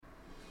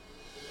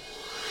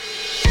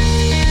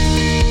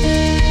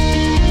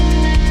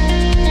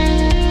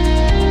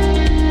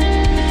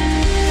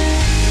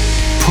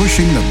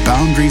pushing the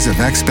boundaries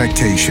of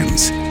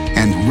expectations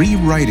and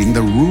rewriting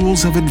the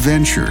rules of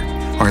adventure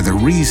are the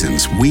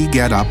reasons we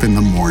get up in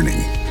the morning.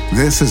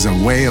 This is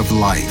a way of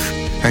life,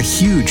 a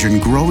huge and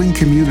growing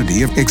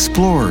community of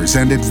explorers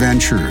and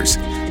adventurers,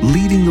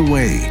 leading the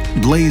way,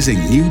 blazing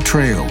new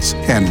trails,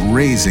 and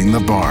raising the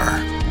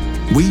bar.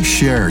 We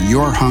share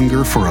your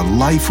hunger for a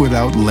life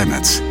without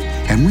limits,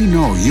 and we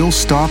know you'll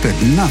stop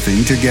at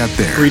nothing to get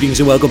there. Greetings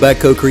and welcome back,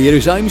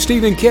 co-creators. I'm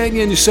Stephen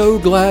Kenyon. So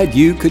glad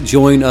you could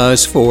join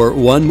us for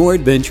one more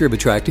adventure of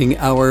attracting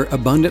our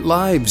abundant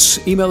lives.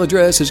 Email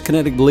address is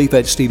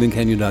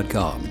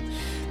kineticbelief@stephenkenyon.com.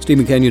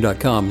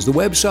 stephenkenyon.com is the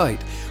website.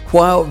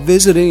 While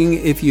visiting,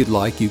 if you'd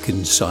like, you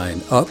can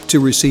sign up to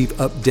receive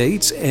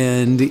updates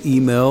and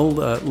email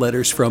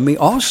letters from me.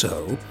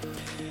 Also,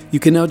 you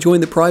can now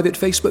join the private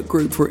Facebook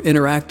group for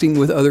interacting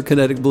with other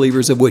Kinetic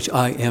Believers, of which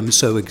I am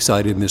so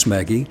excited, Miss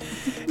Maggie.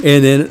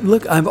 And then,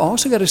 look, I've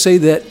also got to say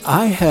that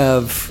I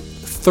have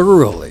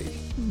thoroughly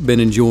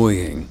been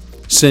enjoying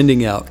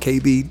sending out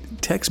KB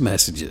text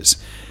messages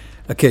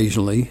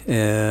occasionally.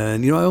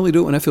 And, I only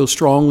do it when I feel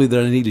strongly that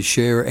I need to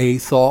share a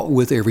thought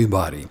with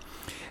everybody.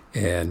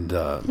 And,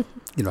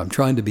 I'm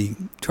trying to be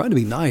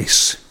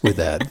nice with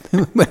that.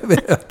 I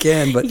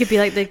can, but you could be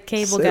like the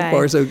cable guy.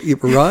 Far, so,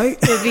 right?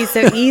 It would be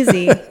so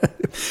easy to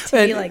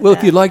be like well, that.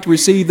 if you'd like to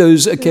receive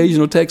those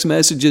occasional text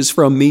messages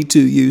from me to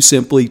you,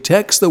 simply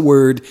text the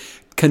word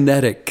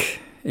kinetic,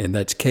 and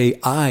that's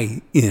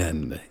KINETIC,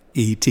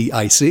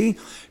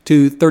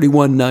 to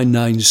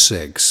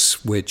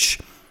 31996, which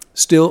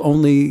still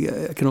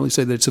I can only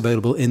say that it's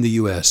available in the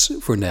U.S.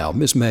 for now.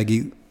 Miss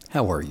Maggie,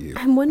 how are you?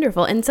 I'm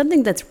wonderful. And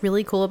something that's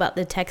really cool about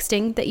the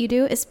texting that you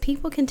do is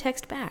people can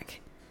text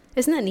back.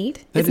 Isn't that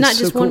neat? It's not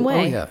just one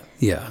way. Oh, yeah.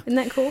 Yeah. Isn't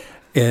that cool?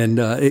 And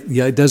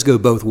it does go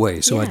both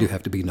ways, so I do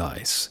have to be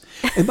nice.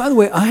 And by the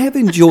way, I have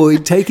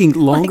enjoyed taking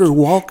longer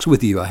walks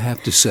with you, I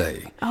have to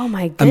say. Oh,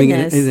 my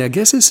goodness. And I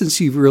guess it's since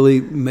you've really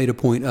made a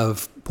point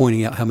of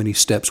pointing out how many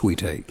steps we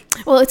take.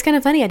 Well, it's kind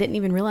of funny. I didn't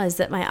even realize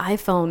that my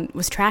iPhone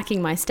was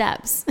tracking my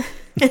steps.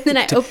 And then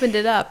I opened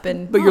it up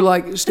and... But you're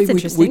like, Steve,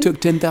 we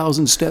took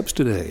 10,000 steps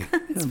today.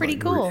 That's pretty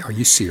cool. Are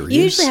you serious?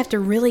 You usually have to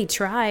really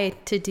try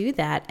to do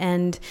that.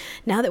 And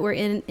now that we're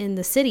in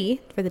the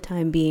city for the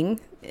time being,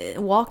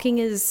 walking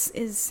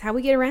is how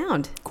we get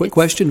around. Quick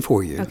question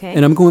for you. Okay.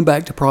 And I'm going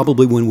back to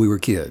probably when we were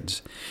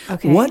kids.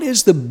 Okay. What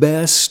is the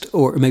best,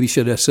 or maybe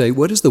should I say,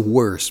 what is the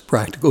worst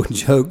practical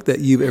joke that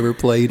you've ever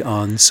played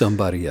on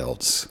somebody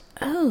else?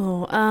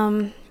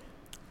 Oh,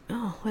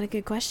 what a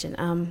good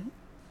question.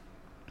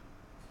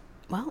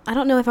 Well, I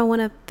don't know if I want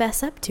to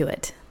fess up to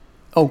it.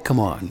 Oh, come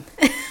on.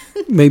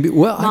 Maybe.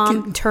 Well,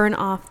 Mom, turn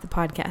off the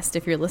podcast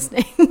if you're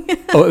listening.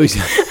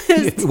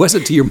 It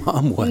wasn't to your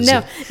mom, was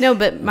it? No,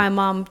 but my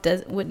mom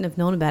wouldn't have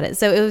known about it.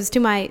 So it was to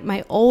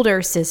my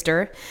older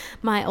sister.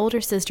 My older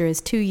sister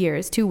is 2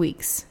 years, 2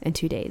 weeks, and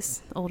 2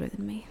 days older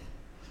than me.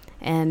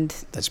 And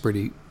that's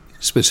pretty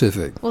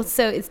specific. Well,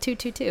 so it's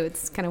 222.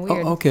 It's kind of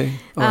weird. Oh, okay.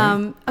 All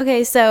right.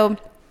 Okay, so,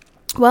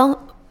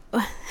 well...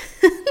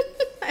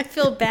 I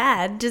feel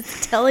bad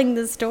just telling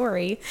the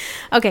story.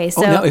 Okay,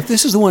 so... now, if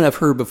this is the one I've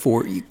heard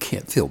before, you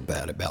can't feel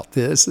bad about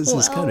this. This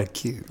is kind of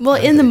cute. Well,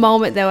 in the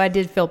moment, though, I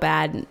did feel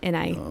bad, and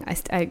I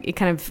it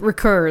kind of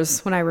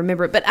recurs when I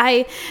remember it. But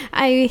I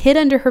hid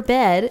under her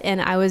bed,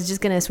 and I was just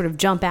going to sort of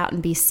jump out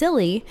and be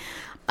silly.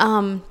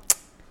 But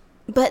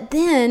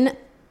then...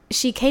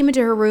 she came into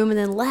her room and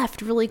then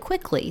left really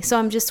quickly. So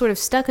I'm just sort of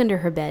stuck under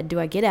her bed. Do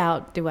I get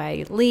out? Do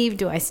I leave?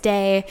 Do I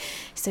stay?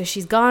 So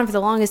she's gone for the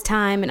longest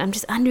time, and I'm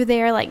just under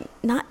there, like,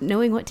 not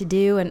knowing what to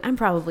do. And I'm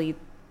probably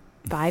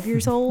 5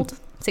 years old,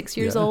 6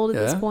 years old at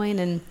this point.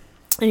 And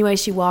anyway,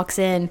 she walks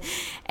in,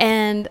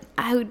 and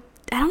I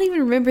don't even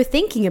remember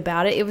thinking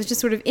about it. It was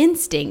just sort of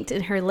instinct,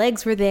 and her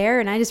legs were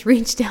there, and I just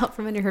reached out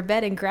from under her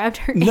bed and grabbed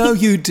her. No,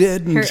 you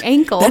didn't. Her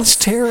ankle. That's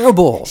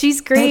terrible. She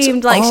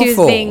screamed like she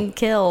was being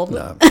killed.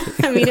 No.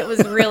 I mean, it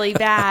was really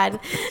bad.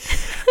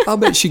 I'll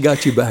bet she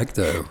got you back,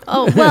 though.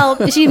 Oh, well,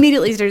 she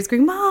immediately started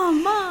screaming,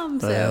 Mom, Mom.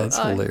 So that's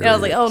hilarious. I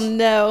was like, oh,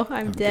 no,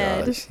 I'm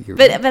dead. Gosh,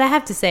 but I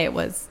have to say it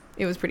was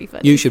pretty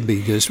funny. You should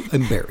be just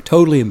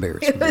totally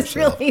embarrassed. It was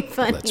really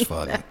funny. That's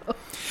funny.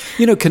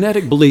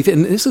 Kinetic belief,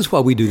 and this is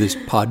why we do this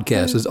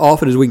podcast as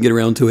often as we can get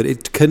around to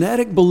it.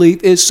 Kinetic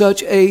belief is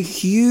such a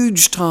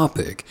huge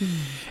topic.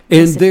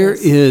 And yes, there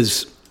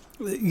is,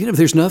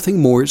 there's nothing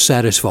more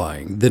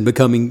satisfying than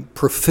becoming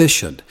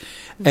proficient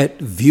at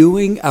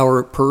viewing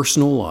our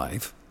personal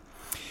life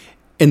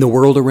and the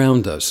world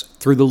around us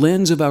through the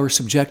lens of our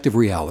subjective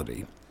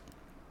reality.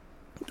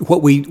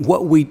 What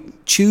we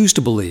choose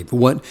to believe,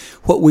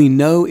 what we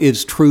know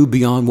is true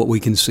beyond what we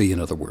can see, in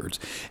other words.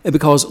 And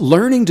because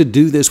learning to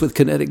do this with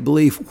kinetic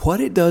belief,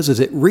 what it does is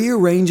it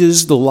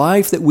rearranges the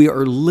life that we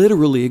are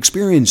literally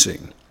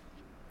experiencing.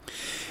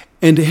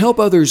 And to help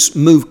others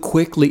move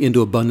quickly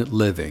into abundant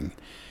living,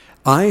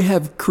 I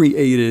have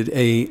created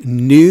a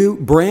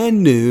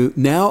brand new,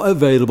 now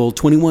available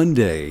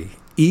 21-day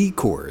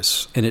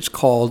e-course, and it's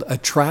called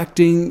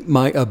Attracting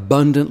My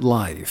Abundant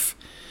Life.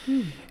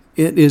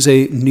 It is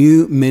a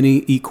new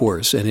mini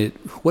e-course, and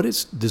what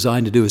it's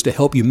designed to do is to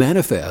help you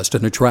manifest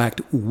and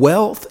attract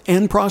wealth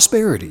and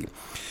prosperity.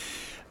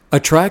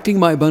 Attracting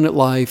My Abundant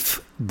Life,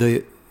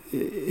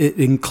 it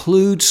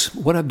includes,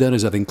 what I've done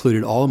is I've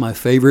included all of my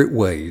favorite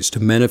ways to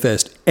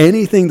manifest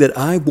anything that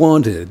I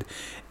wanted,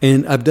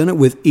 and I've done it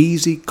with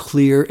easy,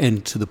 clear,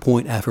 and to the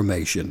point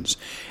affirmations.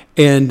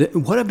 And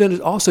what I've done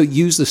is also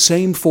use the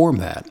same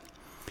format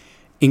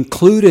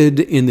included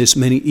in this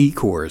mini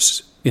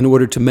e-course in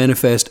order to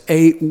manifest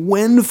a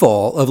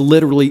windfall of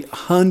literally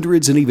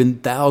hundreds and even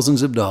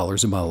thousands of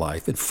dollars in my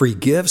life, and free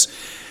gifts,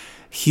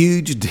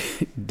 huge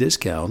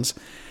discounts,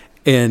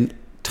 and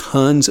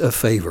tons of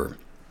favor.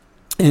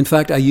 In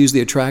fact, I use the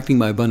Attracting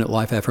My Abundant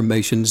Life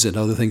affirmations and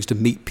other things to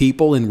meet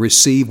people and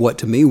receive what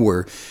to me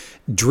were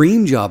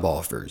dream job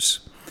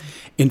offers.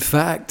 In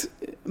fact,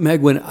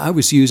 Meg, when I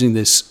was using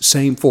this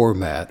same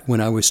format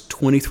when I was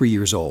 23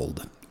 years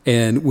old,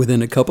 and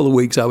within a couple of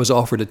weeks, I was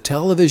offered a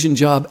television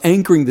job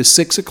anchoring the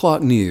 6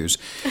 o'clock news.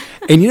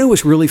 And you know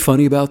what's really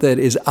funny about that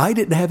is I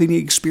didn't have any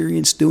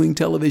experience doing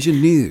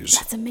television news.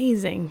 That's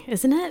amazing,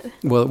 isn't it?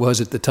 Well, it was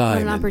at the time.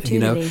 What an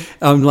opportunity.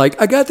 I'm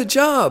like, I got the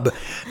job.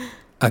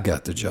 I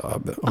got the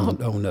job.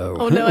 Oh no.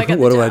 Oh no, I got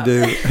what the job. job. What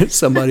do I do?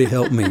 Somebody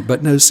help me.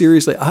 But no,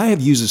 seriously, I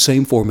have used the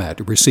same format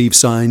to receive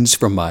signs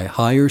from my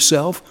higher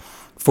self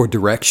for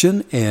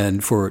direction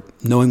and for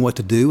knowing what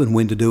to do and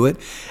when to do it.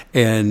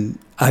 And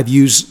I've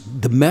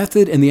used the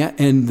method and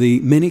the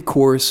mini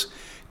course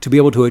to be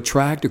able to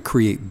attract or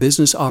create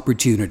business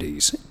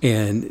opportunities,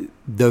 and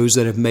those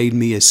that have made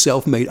me a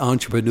self-made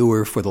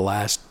entrepreneur for the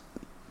last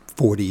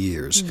 40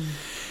 years,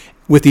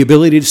 with the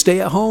ability to stay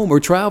at home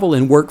or travel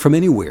and work from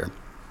anywhere.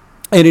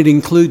 And it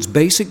includes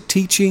basic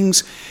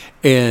teachings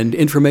and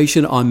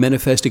information on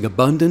manifesting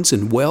abundance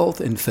and wealth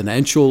and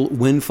financial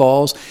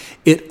windfalls.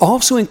 It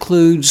also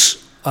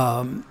includes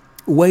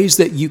ways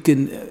that you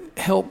can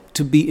help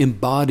to be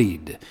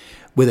embodied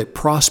with a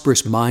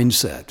prosperous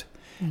mindset,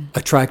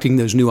 attracting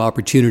those new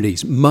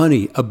opportunities,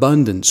 money,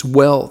 abundance,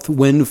 wealth,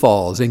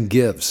 windfalls, and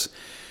gifts.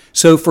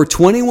 So for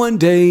 21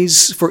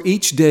 days, for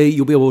each day,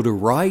 you'll be able to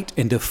write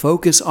and to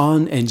focus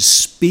on and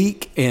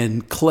speak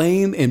and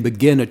claim and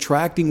begin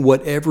attracting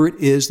whatever it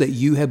is that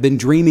you have been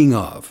dreaming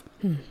of.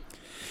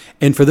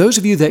 And for those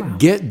of you that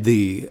get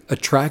the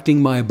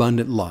Attracting My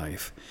Abundant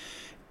Life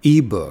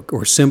ebook,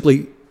 or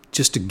simply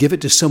just to give it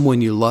to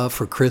someone you love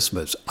for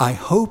Christmas, I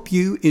hope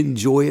you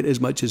enjoy it as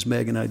much as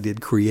Meg and I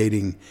did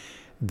creating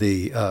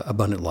the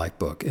Abundant Life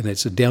book. And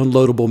it's a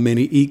downloadable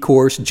mini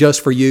e-course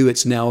just for you.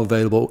 It's now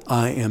available.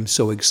 I am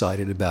so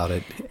excited about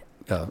it,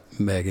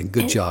 Meg, and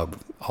good job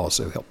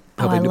also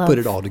helping to put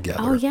it all together.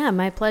 Oh, yeah,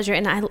 my pleasure.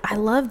 And I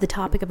love the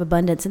topic of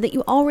abundance, and that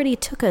you already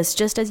took us,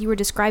 just as you were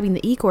describing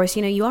the e-course,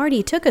 you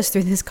already took us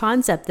through this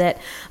concept that,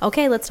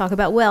 okay, let's talk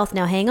about wealth.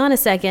 Now, hang on a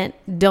second.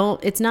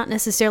 It's not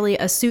necessarily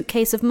a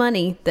suitcase of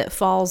money that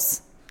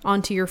falls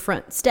onto your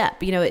front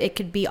step. It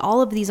could be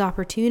all of these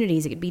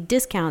opportunities. It could be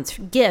discounts,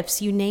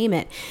 gifts, you name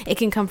it. It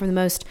can come from the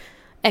most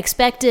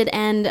expected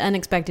and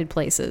unexpected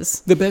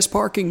places. The best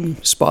parking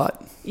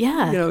spot.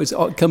 Yeah.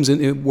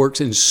 It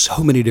works in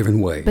so many different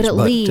ways. But it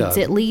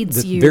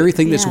leads you. The very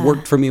thing that's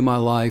worked for me in my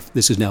life,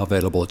 this is now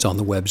available. It's on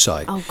the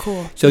website. Oh,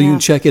 cool. So you can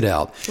check it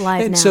out.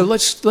 Live and now. so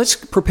let's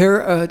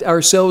prepare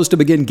ourselves to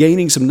begin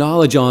gaining some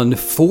knowledge on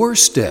 4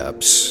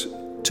 steps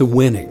to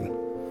winning.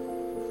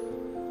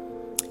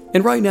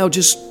 And right now,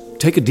 just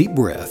take a deep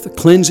breath, a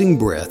cleansing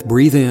breath.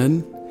 Breathe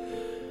in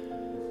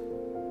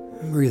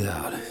and breathe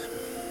out.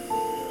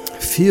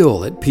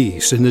 Feel at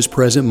peace in this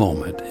present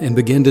moment and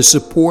begin to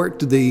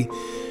support be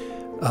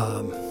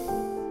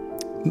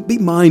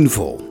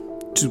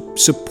mindful to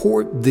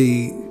support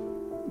the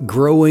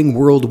growing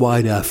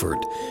worldwide effort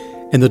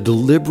and the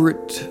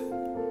deliberate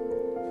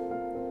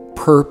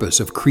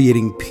purpose of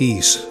creating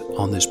peace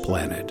on this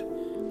planet.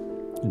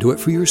 Do it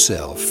for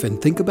yourself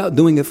and think about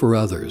doing it for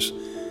others,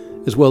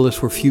 as well as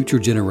for future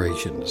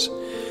generations.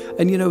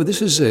 And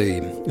this is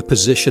a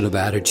position of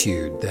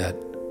attitude that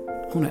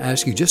I want to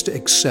ask you just to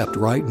accept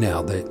right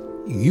now, that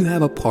you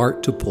have a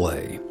part to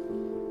play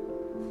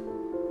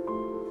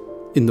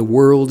in the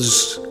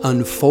world's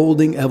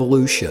unfolding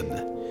evolution,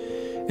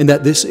 and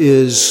that this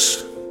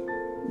is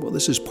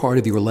part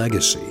of your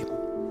legacy.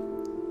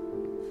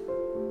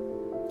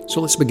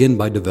 So let's begin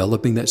by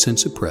developing that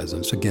sense of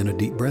presence. Again, a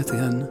deep breath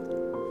in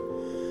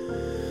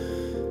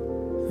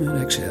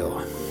and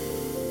exhale.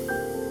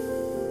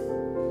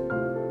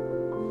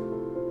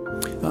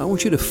 I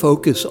want you to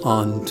focus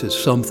on to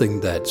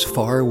something that's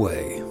far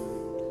away.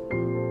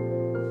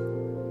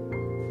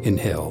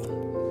 Inhale.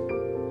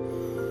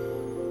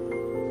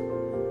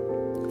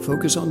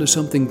 Focus onto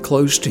something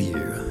close to you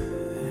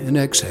and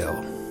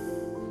exhale.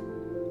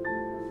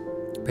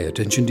 Pay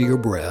attention to your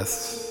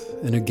breath,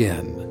 and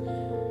again,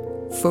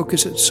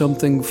 focus at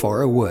something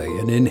far away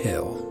and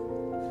inhale.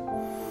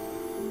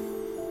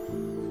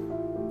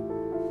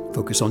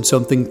 Focus on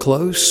something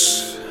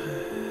close,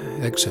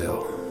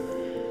 exhale.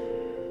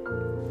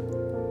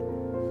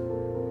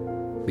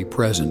 Be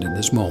present in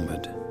this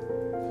moment.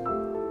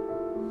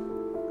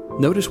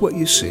 Notice what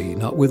you see,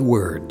 not with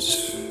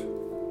words,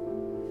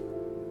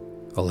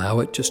 Allow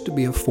it just to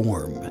be a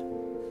form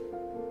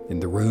in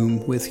the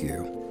room with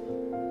you.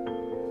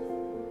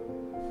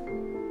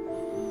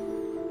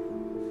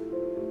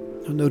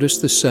 Now notice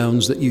the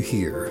sounds that you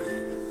hear.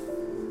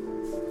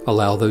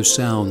 Allow those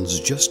sounds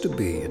just to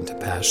be and to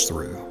pass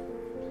through.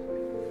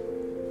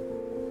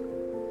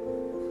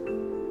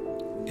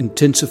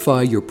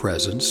 Intensify your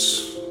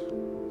presence.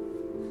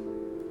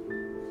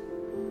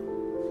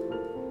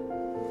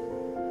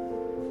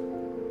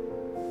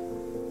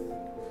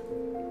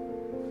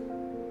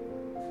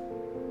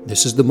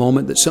 This is the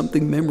moment that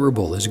something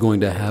memorable is going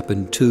to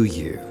happen to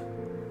you.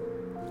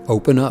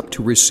 Open up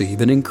to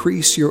receive and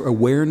increase your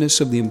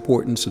awareness of the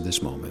importance of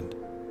this moment.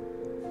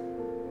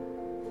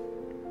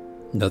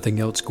 Nothing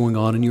else going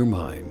on in your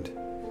mind.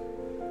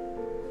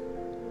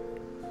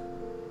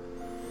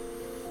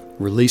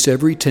 Release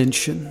every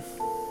tension.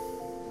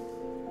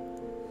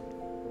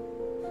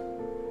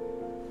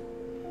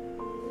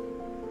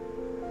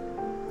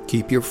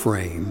 Keep your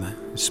frame,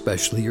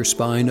 especially your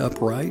spine,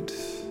 upright.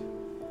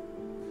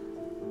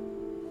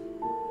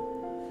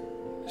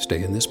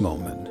 Stay in this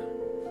moment.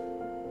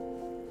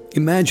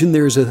 Imagine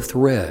there's a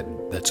thread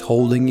that's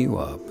holding you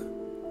up.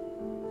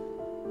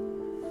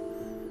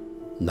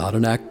 Not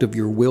an act of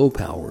your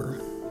willpower.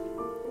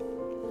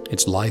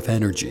 It's life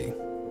energy.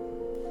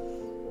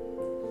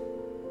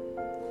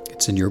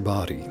 It's in your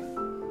body.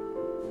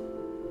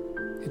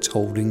 It's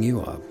holding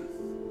you up.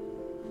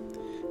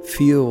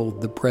 Feel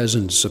the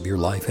presence of your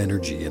life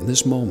energy in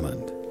this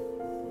moment.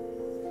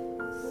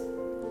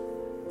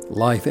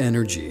 Life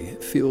energy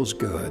feels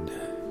good.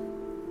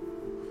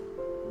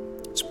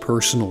 It's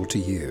personal to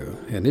you,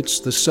 and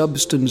it's the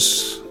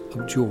substance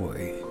of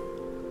joy.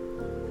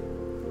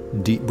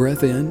 Deep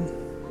breath in.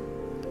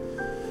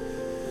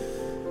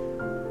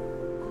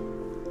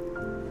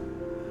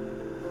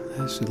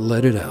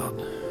 Let it out.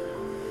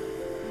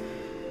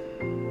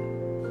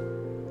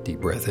 Deep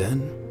breath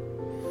in.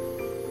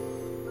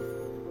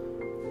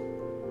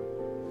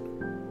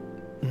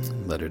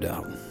 Let it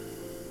out.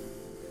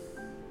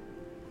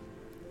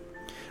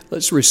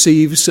 Let's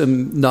receive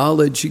some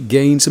knowledge,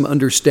 gain some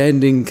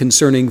understanding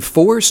concerning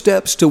 4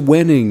 steps to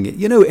winning.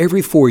 You know,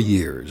 every 4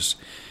 years,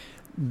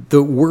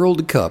 the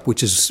World Cup,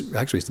 which is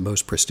actually the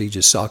most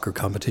prestigious soccer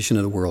competition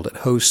in the world, it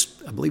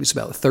hosts, I believe it's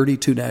about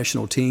 32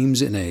 national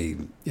teams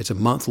it's a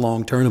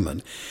month-long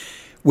tournament,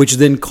 which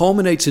then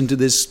culminates into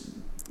this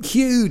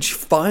huge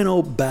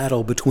final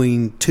battle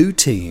between 2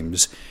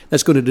 teams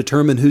that's going to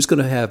determine who's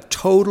going to have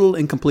total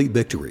and complete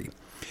victory.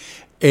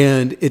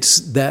 And it's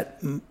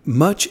that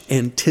much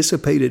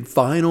anticipated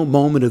final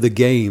moment of the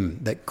game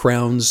that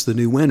crowns the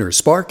new winner,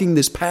 sparking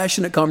this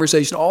passionate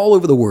conversation all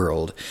over the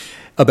world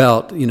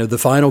about, the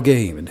final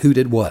game and who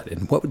did what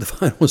and what the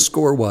final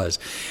score was.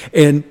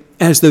 And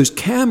as those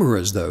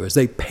cameras, though, as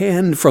they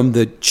pan from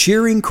the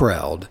cheering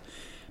crowd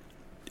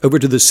over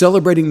to the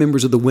celebrating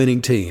members of the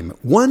winning team,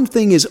 one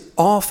thing is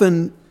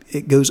often,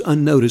 it goes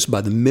unnoticed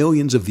by the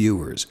millions of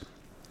viewers,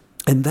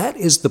 and that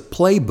is the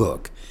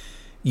playbook,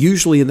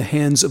 usually in the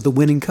hands of the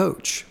winning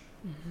coach.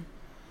 Mm-hmm.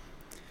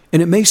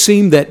 And it may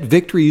seem that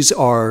victories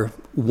are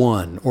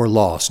won or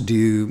lost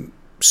due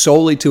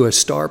solely to a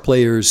star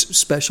player's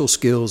special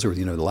skills or,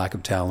 the lack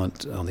of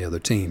talent on the other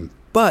team.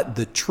 But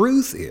the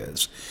truth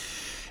is,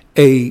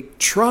 a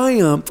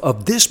triumph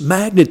of this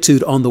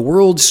magnitude on the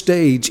world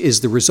stage is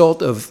the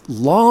result of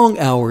long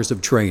hours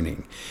of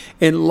training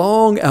and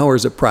long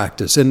hours of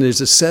practice. And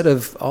there's a set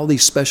of all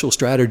these special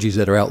strategies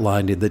that are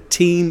outlined in the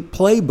team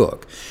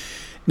playbook.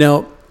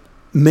 Now,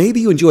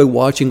 maybe you enjoy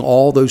watching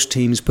all those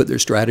teams put their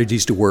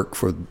strategies to work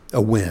for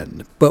a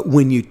win. But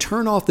when you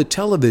turn off the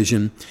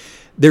television,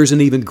 there's an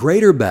even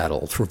greater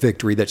battle for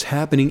victory that's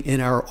happening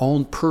in our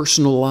own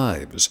personal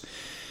lives.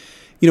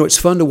 It's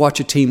fun to watch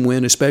a team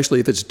win, especially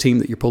if it's a team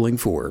that you're pulling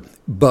for.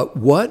 But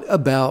what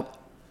about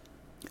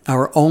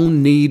our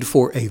own need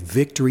for a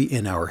victory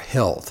in our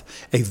health,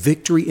 a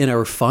victory in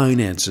our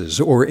finances,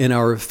 or in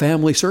our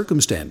family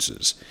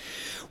circumstances?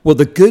 Well,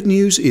 the good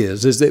news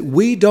is that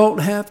we don't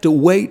have to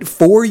wait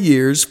 4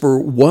 years for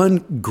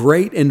one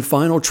great and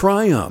final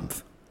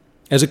triumph.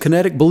 As a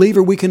kinetic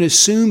believer, we can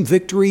assume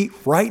victory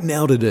right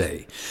now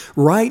today,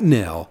 right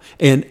now,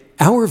 and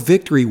our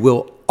victory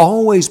will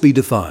always be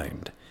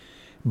defined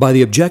by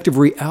the objective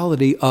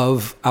reality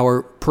of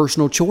our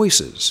personal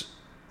choices.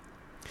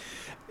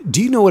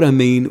 Do you know what I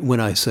mean when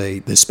I say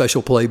the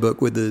special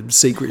playbook with the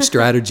secret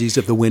strategies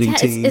of the winning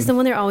team? It's the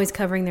one they're always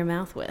covering their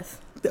mouth with.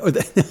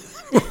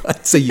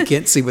 So you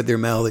can't see what they're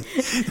mouthing.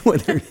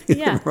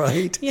 Yeah.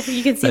 Right? Yeah,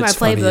 you can see That's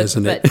my funny, playbook,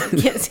 isn't it? but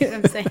you can't see what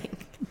I'm saying.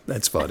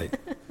 That's funny.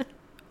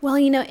 Well,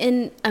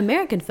 in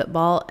American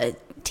football,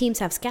 teams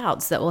have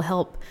scouts that will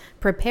help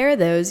prepare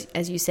those,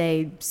 as you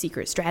say,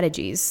 secret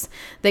strategies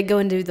that go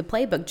into the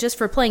playbook just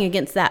for playing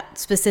against that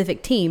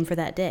specific team for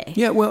that day.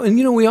 Yeah, well,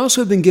 and we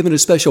also have been given a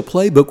special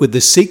playbook with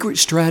the secret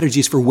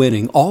strategies for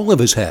winning. All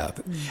of us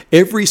have.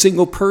 Every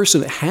single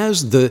person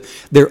has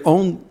their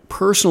own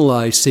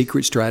personalized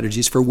secret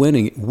strategies for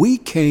winning. We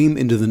came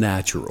into the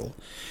natural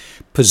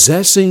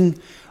possessing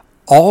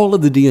all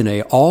of the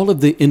DNA, all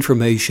of the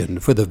information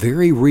for the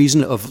very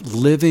reason of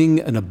living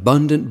an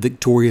abundant,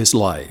 victorious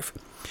life.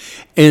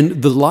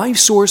 And the life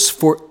source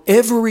for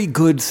every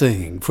good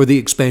thing, for the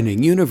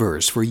expanding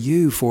universe, for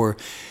you, for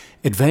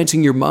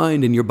advancing your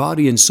mind and your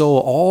body and soul,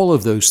 all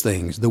of those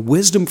things, the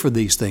wisdom for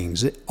these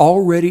things, it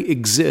already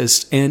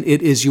exists, and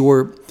it is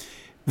your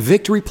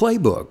victory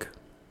playbook.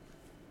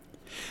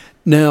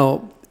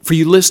 Now, for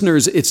you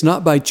listeners, it's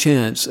not by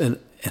chance, and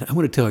I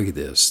want to tell you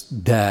this,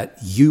 that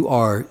you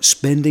are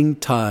spending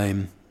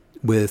time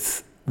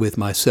with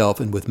myself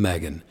and with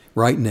Megan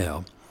right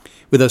now,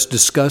 with us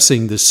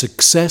discussing the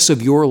success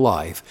of your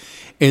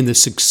life and the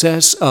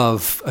success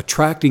of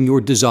attracting your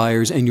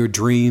desires and your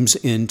dreams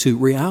into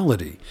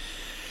reality.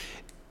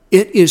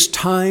 It is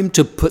time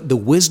to put the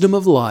wisdom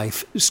of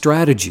life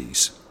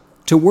strategies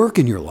to work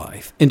in your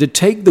life and to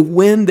take the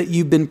win that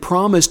you've been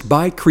promised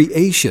by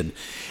creation.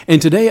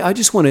 And today, I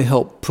just want to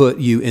help put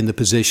you in the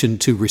position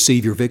to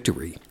receive your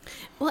victory.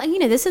 Well,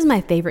 this is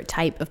my favorite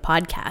type of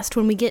podcast,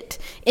 when we get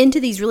into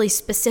these really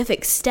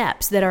specific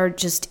steps that are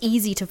just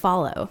easy to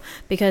follow,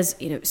 because,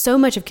 so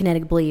much of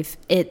Kinetic Belief,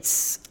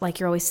 it's like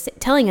you're always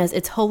telling us,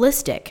 it's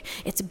holistic.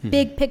 It's a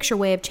big picture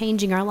way of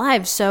changing our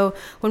lives. So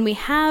when we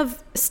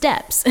have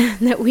steps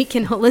that we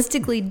can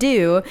holistically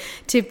do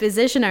to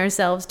position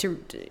ourselves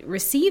to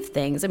receive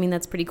things,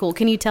 that's pretty cool.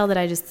 Can you tell that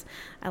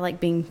I like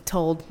being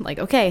told, like,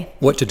 okay.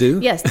 What to do?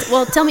 Yes.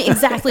 Well, tell me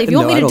exactly. If you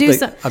want me to do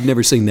something. I've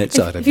never seen that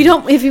side of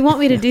you. If you want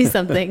me to do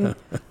something,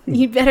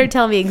 you better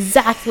tell me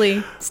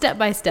exactly, step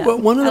by step. Well,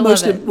 one of the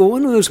most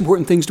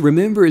important things to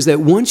remember is that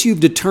once you've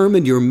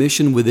determined your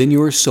mission within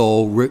your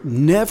soul,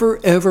 never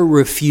ever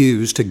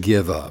refuse to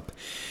give up.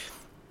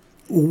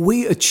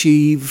 We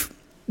achieve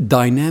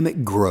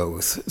dynamic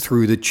growth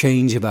through the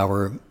change of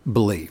our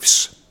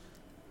beliefs.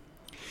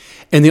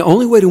 And the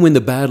only way to win the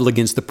battle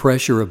against the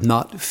pressure of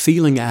not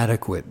feeling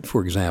adequate,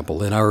 for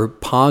example, in our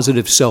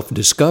positive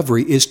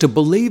self-discovery, is to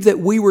believe that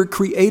we were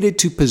created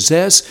to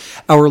possess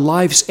our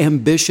life's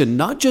ambition,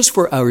 not just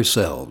for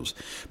ourselves,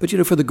 but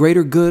for the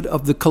greater good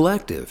of the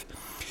collective.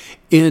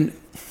 In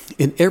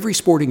every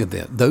sporting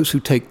event, those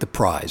who take the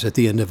prize at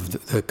the end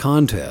of the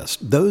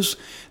contest, those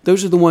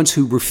are the ones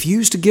who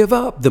refuse to give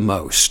up the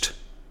most.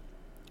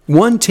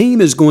 One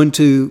team is going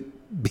to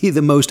be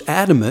the most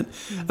adamant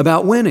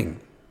about winning.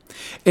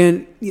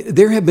 And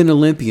there have been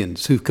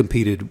Olympians who've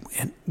competed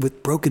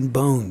with broken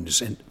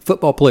bones, and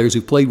football players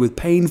who played with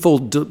painful,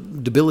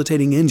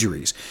 debilitating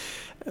injuries.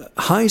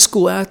 High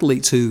school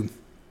athletes who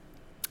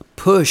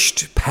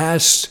pushed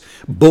past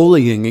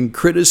bullying and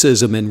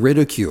criticism and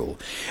ridicule.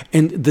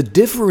 And the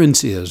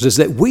difference is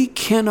that we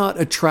cannot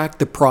attract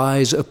the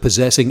prize of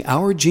possessing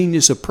our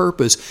genius of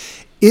purpose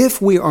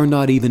if we are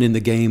not even in the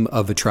game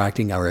of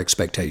attracting our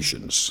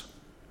expectations.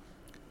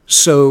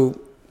 So,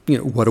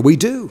 what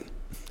do?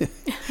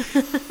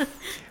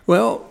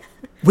 Well,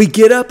 we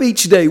get up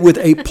each day with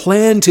a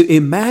plan to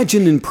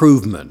imagine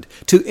improvement,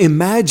 to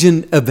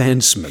imagine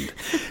advancement,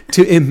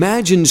 to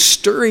imagine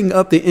stirring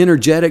up the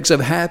energetics of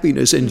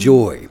happiness and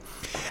joy.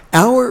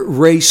 Our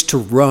race to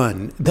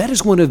run, that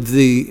is one of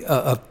the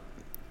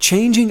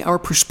changing our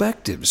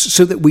perspectives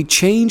so that we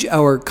change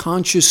our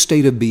conscious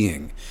state of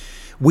being.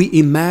 We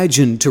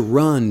imagine to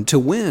run to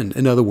win,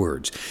 in other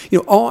words.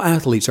 All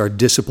athletes are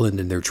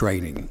disciplined in their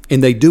training,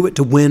 and they do it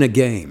to win a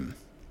game.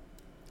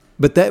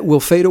 But that will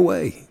fade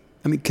away.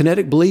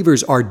 Kinetic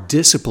believers are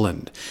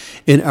disciplined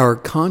in our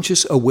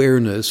conscious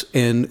awareness,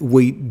 and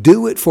we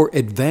do it for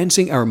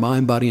advancing our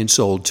mind, body, and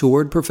soul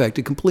toward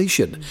perfected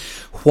completion,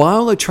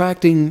 while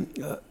attracting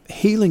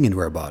healing into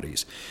our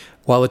bodies,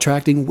 while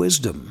attracting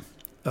wisdom,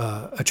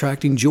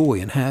 attracting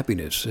joy and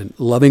happiness and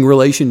loving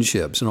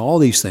relationships and all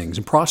these things,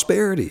 and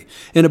prosperity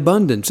and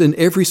abundance in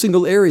every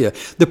single area.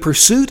 The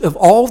pursuit of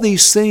all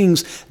these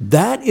things,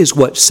 that is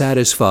what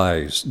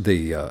satisfies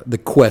the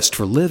quest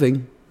for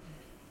living.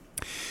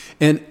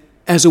 And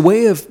as a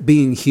way of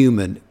being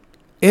human,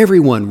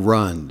 everyone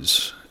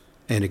runs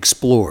and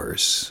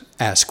explores,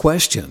 asks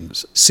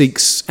questions,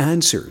 seeks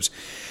answers.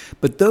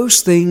 But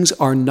those things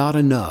are not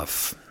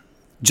enough.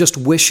 Just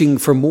wishing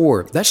for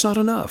more, that's not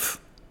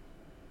enough.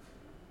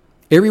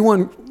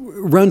 Everyone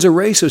runs a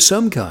race of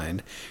some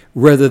kind,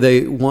 whether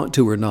they want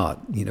to or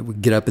not. We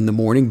get up in the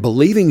morning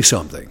believing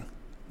something.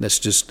 That's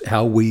just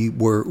how we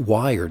were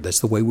wired.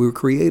 That's the way we were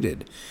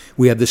created.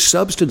 We have the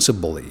substance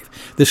of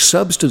belief, the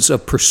substance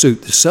of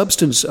pursuit, the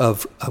substance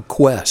of a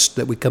quest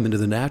that we come into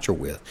the natural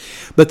with.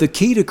 But the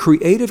key to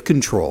creative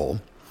control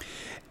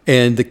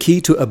and the key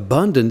to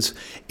abundance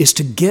is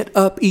to get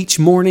up each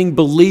morning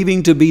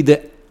believing to be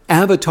the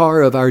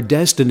avatar of our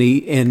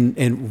destiny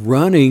and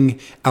running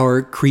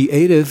our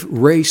creative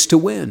race to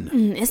win.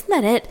 Isn't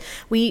that it?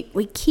 We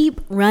keep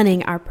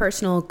running our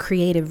personal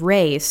creative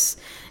race,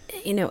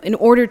 in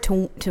order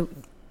to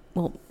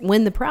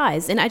win the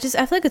prize. And I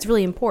feel like it's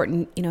really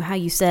important, how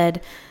you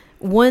said,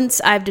 once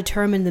I've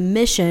determined the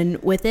mission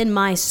within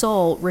my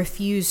soul,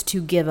 refuse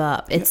to give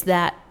up. It's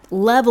that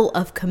level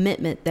of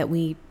commitment that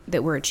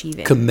we're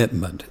achieving.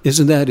 Commitment.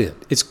 Isn't that it?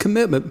 It's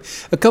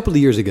commitment. A couple of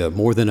years ago,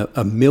 more than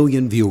a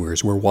million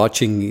viewers were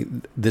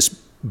watching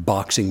this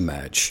boxing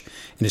match,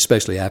 and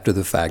especially after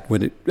the fact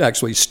when it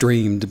actually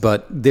streamed.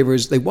 But they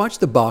watched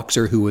the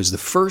boxer who was the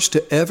first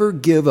to ever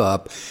give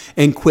up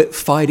and quit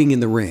fighting in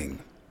the ring.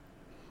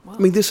 Wow.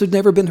 I mean, this had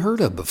never been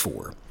heard of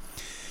before.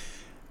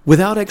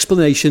 Without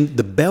explanation,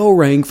 the bell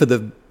rang for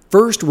the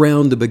first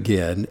round to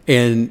begin,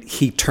 and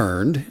he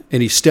turned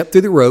and he stepped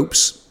through the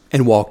ropes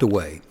and walked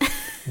away.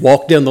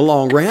 Walked down the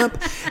long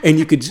ramp, and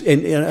you could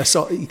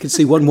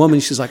see one woman.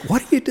 She's like,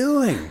 "What are you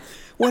doing?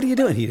 What are you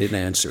doing?" He didn't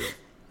answer.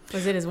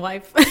 Was it his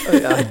wife?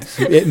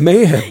 It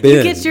may have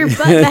been. You get your butt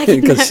back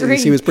in that ring.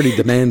 Because he was pretty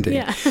demanding.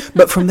 Yeah.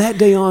 But from that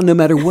day on, no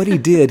matter what he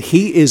did,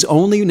 he is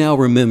only now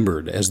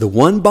remembered as the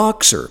one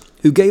boxer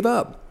who gave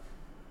up.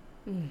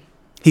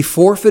 He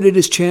forfeited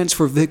his chance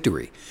for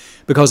victory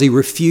because he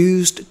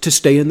refused to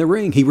stay in the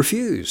ring. He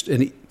refused,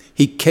 and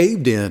he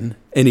caved in,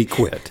 and he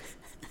quit.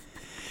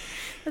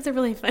 That's a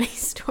really funny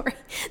story.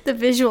 The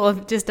visual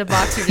of just a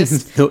boxer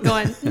just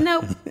going,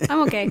 "Nope,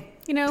 I'm okay."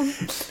 You know.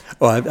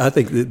 Well, I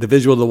think the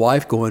visual of the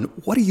wife going,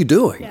 "What are you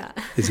doing?" Yeah.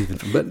 Is even.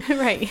 But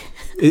right.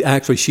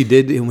 Actually, she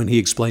did, and when he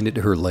explained it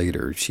to her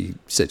later, she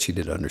said she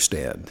didn't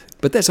understand.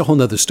 But that's a whole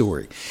nother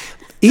story.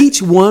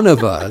 Each one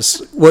of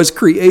us was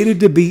created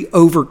to be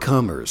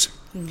overcomers.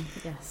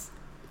 Yes.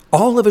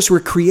 All of us were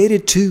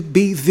created to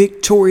be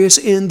victorious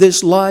in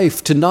this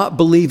life, to not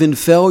believe in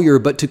failure,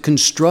 but to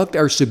construct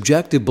our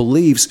subjective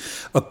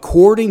beliefs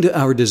according to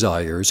our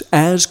desires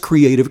as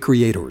creative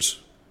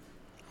creators.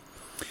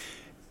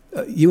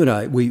 You and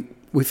I, we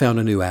found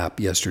a new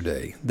app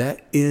yesterday.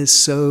 That is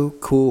so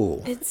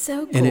cool. It's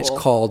so cool. And it's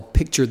called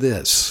Picture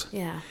This.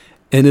 Yeah.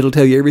 And it'll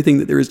tell you everything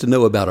that there is to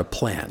know about a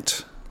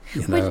plant.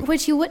 You know?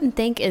 Which you wouldn't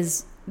think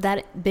is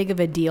that big of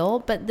a deal,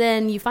 but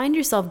then you find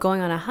yourself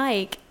going on a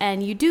hike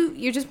and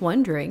you're just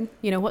wondering,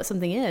 what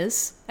something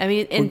is. I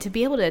mean, and to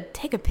be able to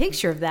take a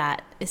picture of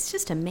that, it's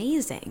just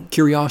amazing.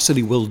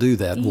 Curiosity will do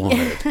that, won't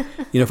it?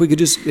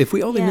 If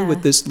we only knew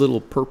what this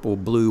little purple,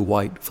 blue,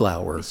 white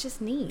flower it's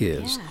just neat.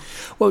 is. Yeah.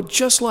 Well,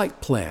 just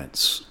like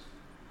plants,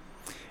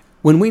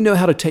 when we know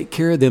how to take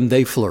care of them,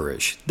 they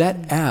flourish.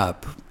 That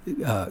app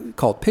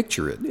called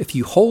Picture It, if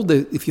you hold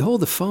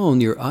the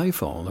phone, your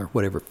iPhone or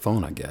whatever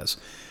phone, I guess,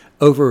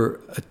 over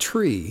a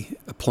tree,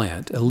 a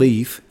plant, a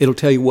leaf, it'll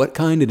tell you what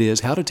kind it is,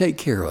 how to take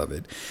care of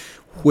it,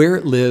 where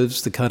it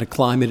lives, the kind of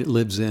climate it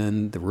lives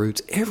in, the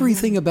roots,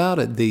 everything about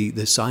it,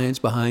 the science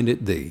behind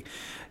it,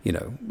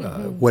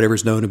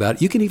 whatever's known about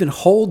it. You can even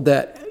hold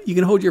that. You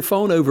can hold your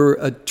phone over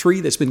a tree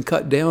that's been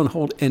cut down,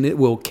 and it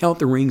will count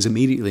the rings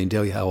immediately and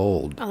tell you how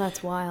old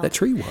that's wild. that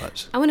tree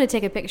was. I want to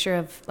take a picture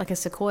of like a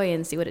sequoia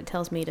and see what it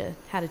tells me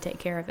how to take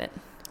care of it.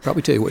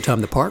 Probably tell you what time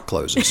the park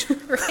closes.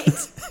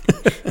 Right.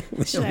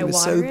 Should I water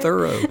so it?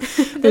 thorough.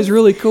 It's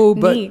really cool.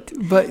 Neat.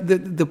 But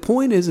the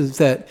point is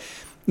that,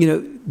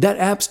 that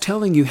app's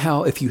telling you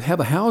how, if you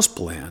have a house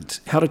plant,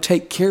 how to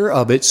take care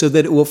of it so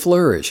that it will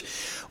flourish.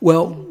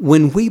 Well,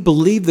 when we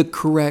believe the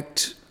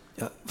correct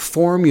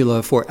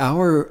formula for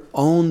our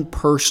own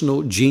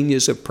personal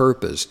genius of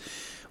purpose,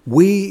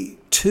 we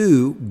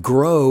too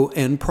grow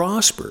and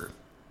prosper.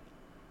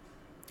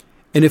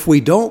 And if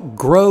we don't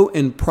grow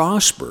and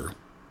prosper,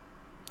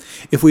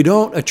 if we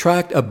don't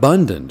attract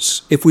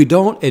abundance, if we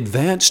don't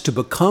advance to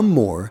become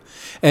more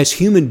as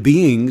human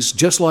beings,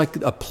 just like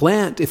a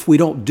plant, if we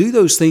don't do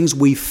those things,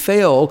 we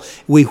fail,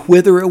 we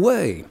wither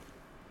away.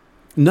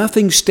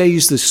 Nothing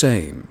stays the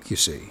same, you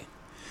see.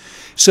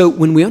 So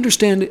when we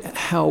understand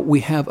how we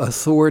have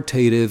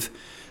authoritative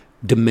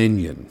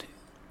dominion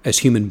as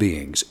human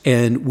beings,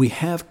 and we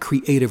have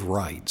creative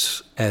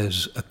rights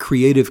as a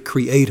creative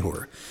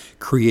creator,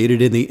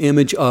 created in the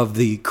image of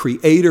the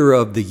creator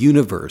of the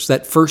universe,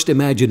 that first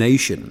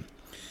imagination,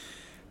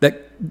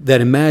 that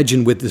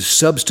imagined with the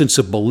substance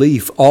of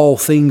belief all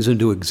things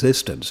into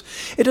existence.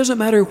 It doesn't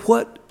matter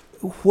what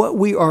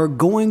we are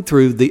going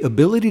through, the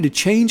ability to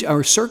change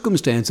our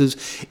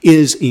circumstances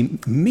is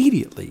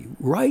immediately,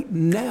 right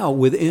now,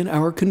 within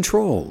our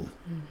control.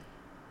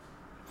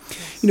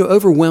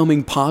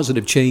 Overwhelming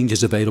positive change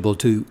is available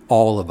to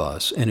all of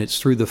us, and it's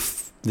through the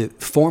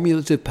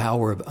formulative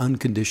power of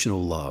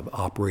unconditional love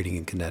operating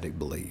in kinetic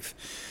belief.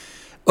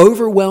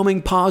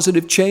 Overwhelming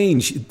positive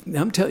change,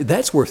 I'm telling you,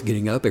 that's worth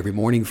getting up every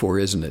morning for,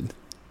 isn't it?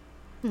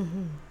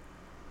 Mm-hmm.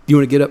 You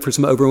want to get up for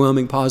some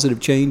overwhelming positive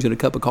change and a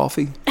cup of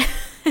coffee?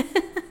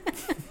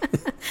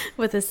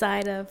 With a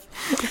side of,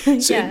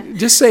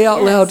 Just say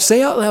out loud.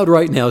 Say out loud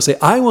right now. Say,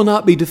 I will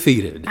not be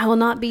defeated. I will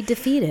not be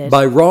defeated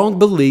by wrong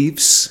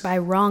beliefs. By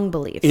wrong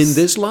beliefs in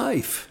this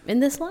life.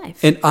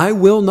 And I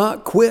will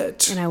not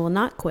quit. And I will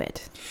not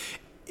quit.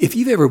 If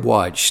you've ever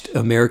watched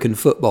American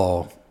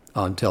football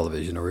on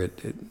television or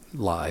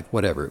live,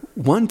 whatever,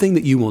 one thing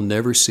that you will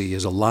never see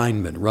is a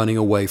lineman running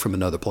away from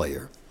another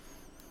player.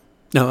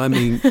 No, I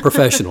mean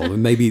professional,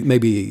 maybe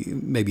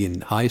in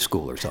high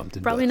school or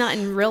something. Probably not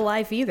in real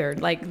life either.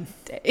 Like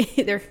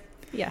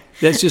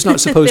that's just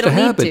not supposed to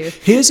happen.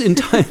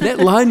 That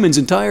lineman's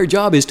entire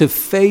job is to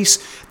face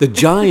the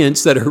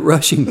giants that are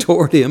rushing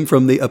toward him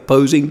from the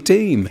opposing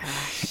team.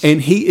 Gosh.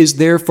 And he is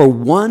there for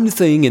one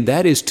thing, and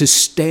that is to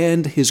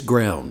stand his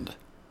ground.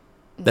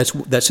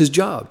 That's his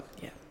job.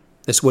 Yeah.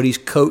 That's what he's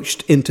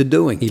coached into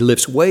doing. He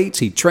lifts weights,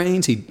 he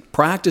trains, he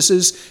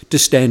practices to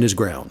stand his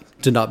ground,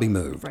 to not be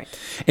moved. Right.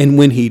 And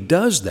when he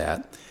does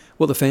that,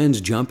 well, the fans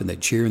jump and they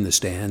cheer in the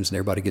stands and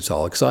everybody gets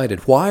all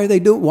excited. Why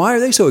are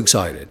they so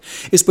excited?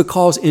 It's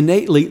because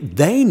innately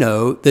they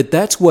know that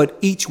that's what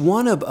each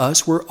one of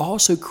us were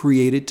also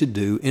created to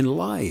do in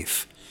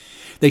life.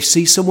 They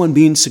see someone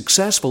being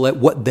successful at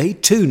what they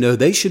too know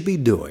they should be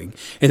doing,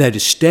 and that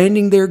is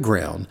standing their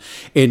ground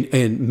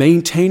and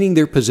maintaining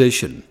their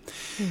position.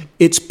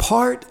 It's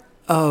part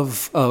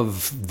of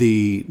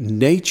the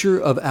nature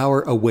of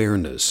our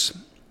awareness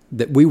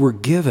that we were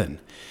given.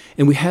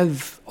 And we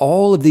have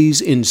all of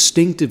these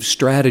instinctive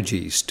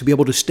strategies to be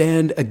able to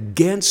stand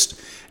against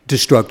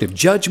destructive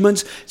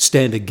judgments,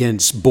 stand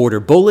against border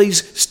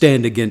bullies,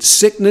 stand against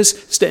sickness,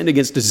 stand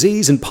against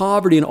disease and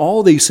poverty and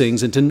all these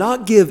things, and to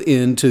not give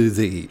in to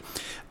the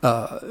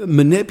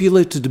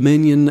manipulative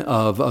dominion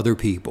of other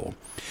people.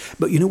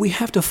 But, we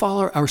have to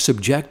follow our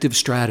subjective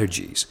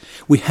strategies.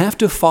 We have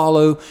to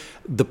follow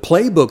the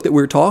playbook that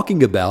we're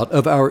talking about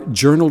of our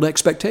journaled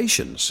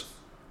expectations.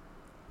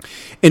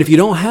 And if you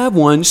don't have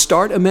one,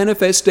 start a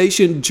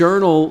manifestation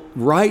journal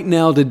right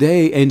now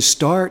today and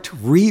start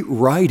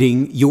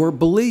rewriting your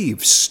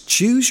beliefs.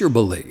 Choose your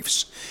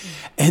beliefs.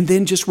 And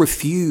then just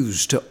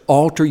refuse to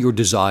alter your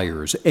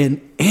desires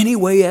in any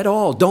way at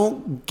all.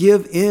 Don't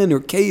give in or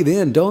cave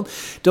in. Don't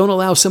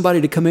allow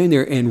somebody to come in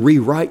there and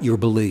rewrite your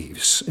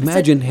beliefs.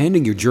 Imagine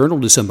handing your journal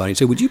to somebody and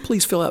say, would you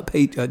please fill out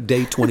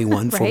day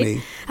 21 for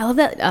me? I love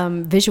that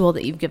visual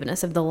that you've given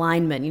us of the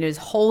lineman, just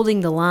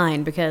holding the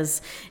line,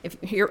 because if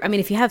you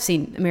have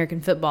seen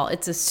American football,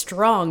 it's a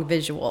strong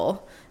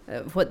visual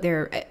of what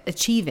they're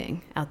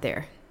achieving out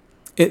there.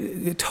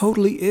 It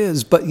totally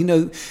is. But,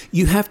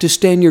 you have to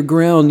stand your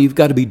ground. You've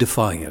got to be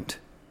defiant.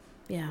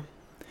 Yeah.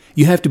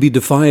 You have to be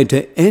defiant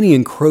to any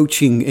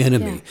encroaching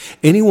enemy,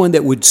 anyone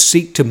that would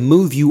seek to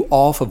move you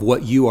off of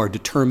what you are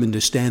determined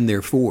to stand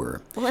there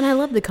for. Well, and I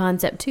love the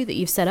concept, too, that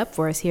you've set up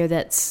for us here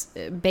that's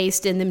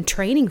based in them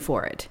training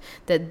for it,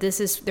 that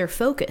this is their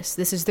focus,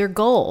 this is their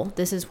goal,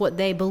 this is what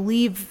they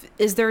believe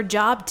is their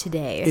job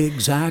today.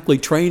 Exactly,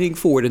 training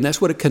for it, and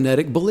that's what a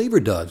kinetic believer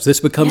does.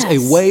 This becomes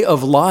a way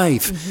of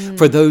life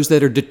for those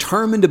that are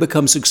determined to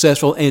become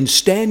successful and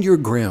stand your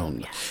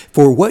ground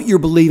for what you're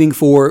believing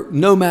for,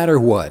 no matter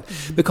what.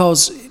 Because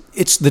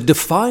it's the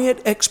defiant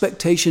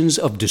expectations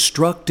of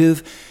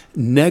destructive,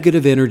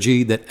 negative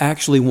energy that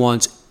actually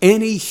wants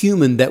any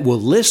human that will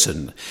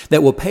listen,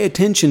 that will pay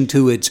attention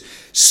to its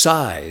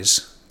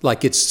size,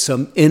 like it's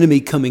some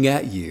enemy coming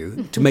at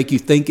you, to make you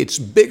think it's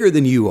bigger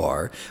than you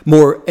are,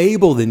 more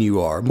able than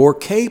you are, more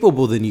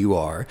capable than you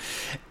are,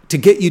 to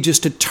get you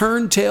just to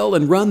turn tail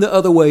and run the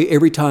other way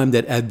every time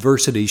that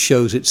adversity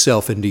shows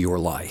itself into your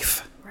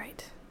life.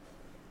 Right.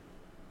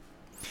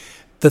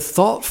 The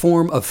thought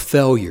form of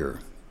failure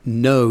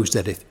knows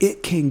that if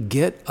it can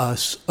get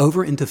us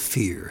over into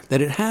fear, that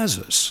it has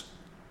us.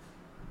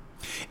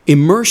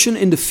 Immersion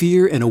into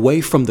fear and away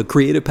from the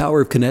creative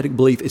power of kinetic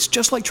belief, it's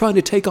just like trying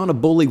to take on a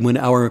bully when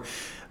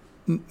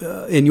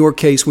in your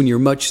case, when your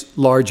much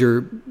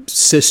larger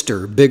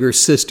sister, bigger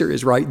sister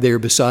is right there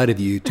beside of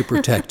you to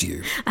protect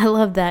you. I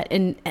love that.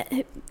 And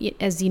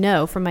as you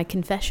know from my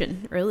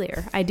confession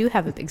earlier, I do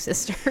have a big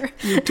sister.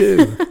 You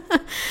do.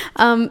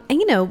 And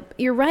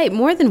you're right.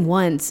 More than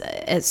once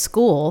at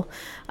school,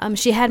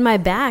 she had my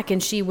back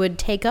and she would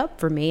take up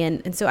for me.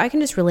 And so I can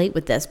just relate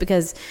with this,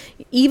 because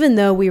even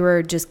though we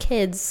were just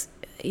kids,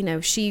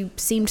 she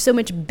seemed so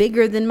much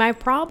bigger than my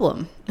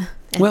problem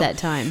at that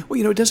time.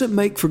 Well, it doesn't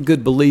make for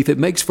good belief. It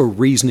makes for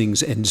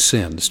reasonings and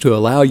sins to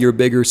allow your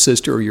bigger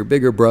sister or your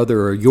bigger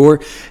brother or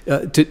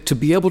to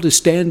be able to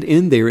stand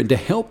in there and to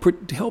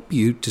help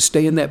you to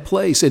stay in that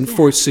place. And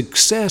for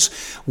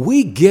success,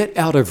 we get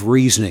out of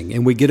reasoning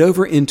and we get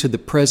over into the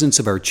presence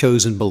of our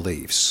chosen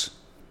beliefs.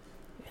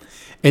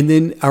 And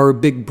then our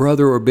big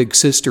brother or big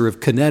sister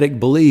of kinetic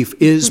belief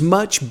is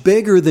much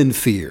bigger than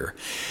fear.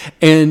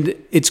 And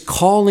it's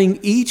calling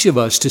each of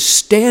us to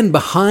stand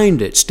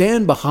behind it,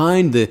 stand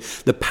behind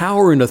the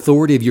power and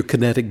authority of your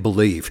kinetic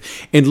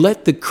belief, and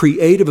let the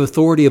creative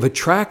authority of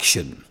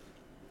attraction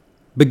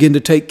begin to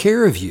take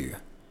care of you.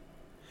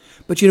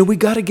 But we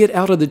got to get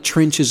out of the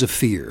trenches of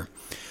fear.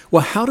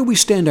 Well, how do we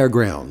stand our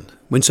ground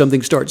when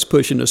something starts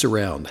pushing us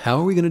around? How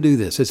are we going to do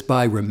this? It's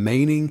by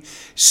remaining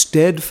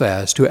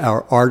steadfast to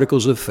our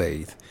articles of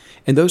faith.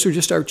 And those are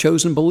just our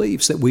chosen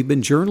beliefs that we've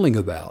been journaling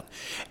about.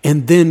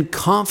 And then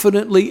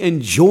confidently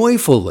and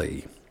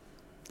joyfully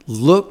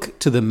look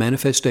to the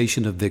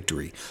manifestation of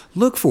victory.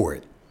 Look for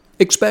it.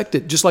 Expect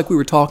it, just like we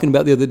were talking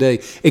about the other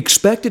day.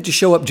 Expect it to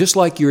show up just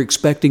like you're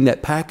expecting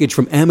that package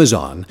from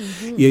Amazon.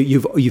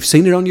 You've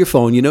seen it on your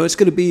phone. It's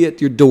going to be at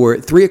your door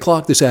at 3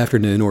 o'clock this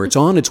afternoon, or it's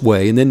on its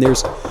way. And then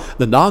there's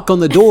the knock on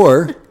the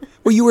door.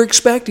 Well, you were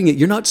expecting it.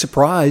 You're not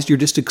surprised. You're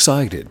just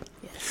excited.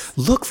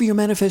 Look for your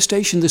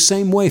manifestation the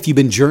same way. If you've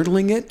been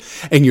journaling it,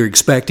 and you're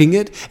expecting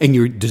it, and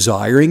you're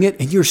desiring it,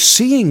 and you're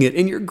seeing it,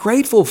 and you're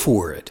grateful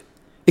for it,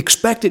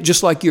 expect it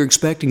just like you're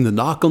expecting the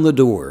knock on the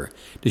door,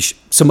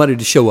 somebody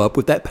to show up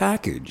with that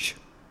package.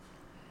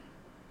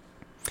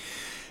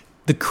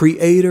 The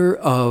creator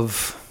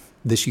of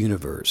this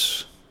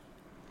universe,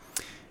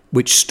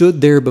 which stood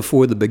there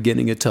before the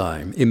beginning of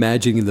time,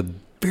 imagining the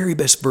very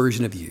best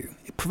version of you,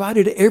 it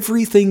provided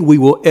everything we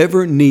will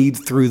ever need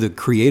through the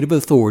creative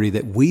authority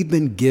that we've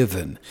been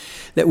given,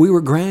 that we were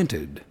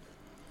granted.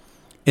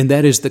 And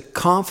that is the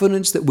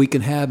confidence that we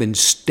can have in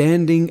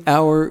standing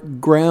our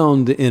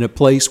ground in a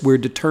place we're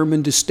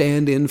determined to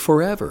stand in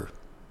forever.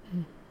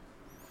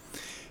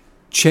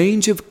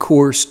 Change of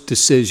course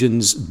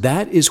decisions,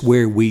 that is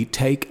where we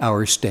take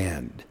our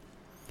stand.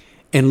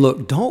 And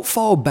look, don't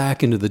fall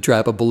back into the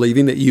trap of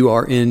believing that you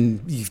are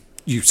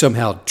you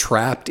somehow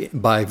trapped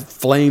by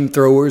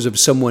flamethrowers of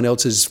someone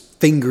else's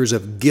fingers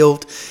of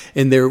guilt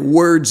and their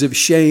words of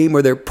shame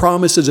or their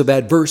promises of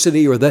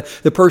adversity, or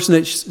the person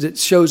that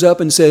shows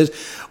up and says,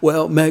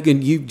 well,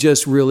 Megan,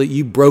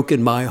 you've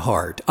broken my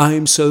heart.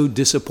 I'm so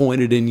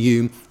disappointed in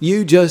you.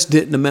 You just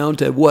didn't amount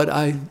to what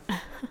I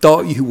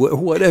thought you would,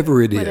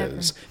 whatever it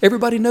is.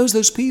 Everybody knows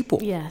those people.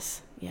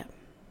 Yes. Yeah.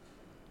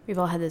 We've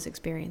all had those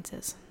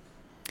experiences.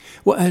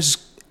 Well,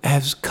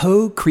 as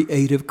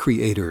co-creative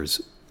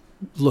creators,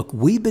 look,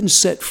 we've been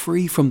set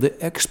free from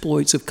the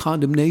exploits of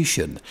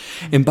condemnation.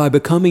 And by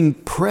becoming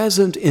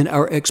present in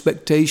our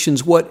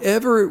expectations,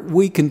 whatever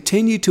we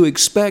continue to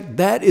expect,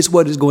 that is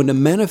what is going to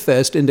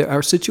manifest into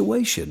our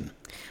situation.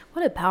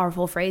 What a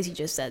powerful phrase you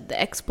just said,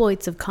 the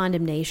exploits of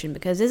condemnation,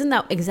 because isn't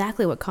that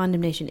exactly what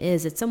condemnation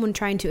is? It's someone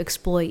trying to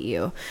exploit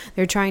you.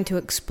 They're trying to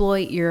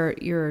exploit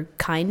your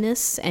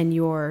kindness and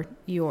your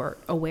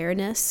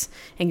awareness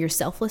and your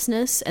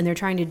selflessness, and they're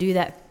trying to do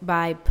that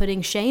by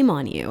putting shame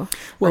on you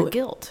or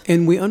guilt.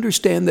 And we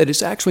understand that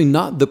it's actually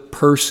not the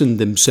person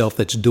themselves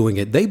that's doing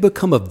it. They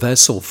become a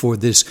vessel for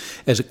this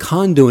as a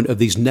conduit of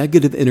these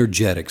negative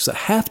energetics that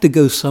have to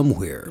go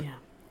somewhere. Yeah.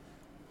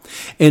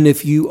 And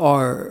if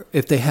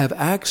they have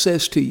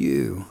access to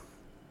you,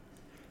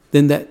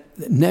 then that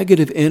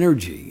negative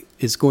energy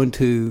is going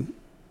to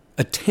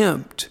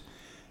attempt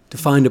to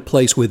find a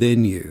place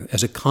within you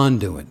as a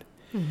conduit.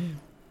 Mm-hmm.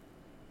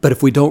 But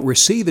if we don't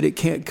receive it, it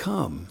can't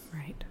come.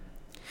 Right.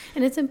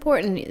 And it's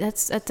important.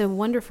 That's a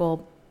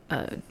wonderful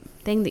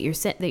thing that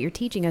you're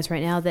teaching us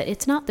right now, that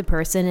it's not the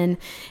person,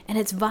 and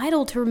it's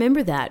vital to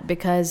remember that,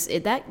 because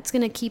that's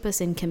going to keep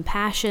us in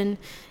compassion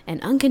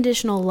and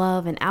unconditional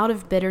love and out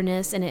of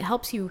bitterness, and it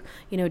helps you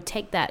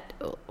take that,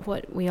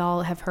 what we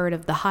all have heard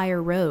of, the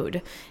higher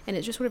road, and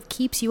it just sort of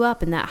keeps you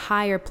up in that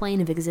higher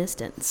plane of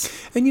existence.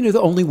 And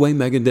the only way,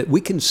 Megan, that we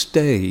can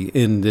stay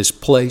in this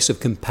place of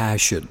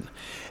compassion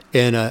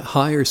and a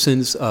higher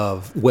sense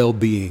of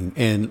well-being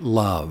and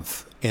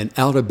love and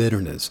out of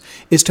bitterness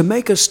is to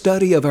make a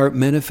study of our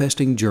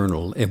manifesting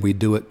journal, and we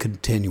do it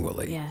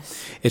continually.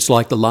 Yes. It's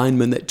like the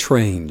lineman that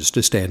trains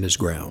to stand his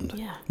ground.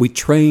 Yeah. We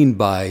train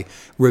by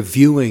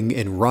reviewing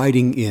and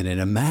writing in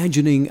and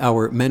imagining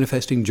our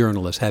manifesting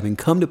journal as having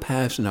come to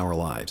pass in our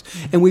lives.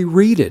 Mm-hmm. And we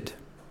read it,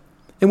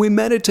 and we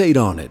meditate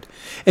on it,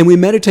 and we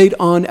meditate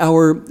on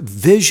our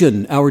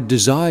vision, our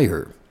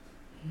desire,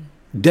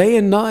 day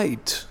and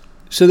night,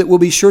 so that we'll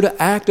be sure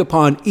to act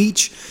upon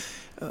each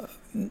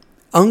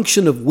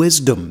unction of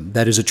wisdom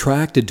that is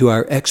attracted to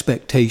our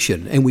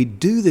expectation. And we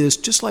do this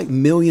just like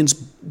millions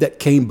that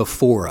came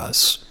before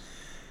us,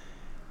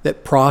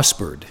 that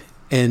prospered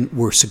and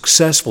were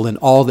successful in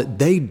all that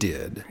they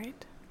did,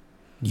 right,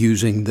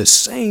 using the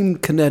same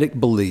kinetic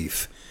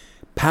belief,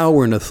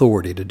 power, and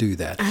authority to do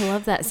that. I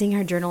love that, seeing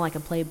our journal like a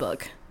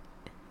playbook.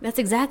 That's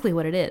exactly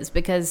what it is,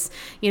 because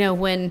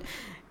when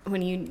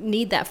you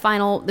need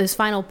those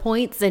final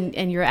points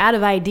and you're out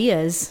of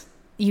ideas,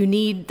 you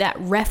need that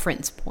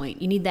reference point.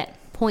 You need that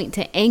point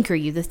to anchor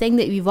you, the thing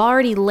that you've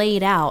already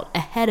laid out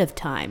ahead of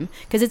time,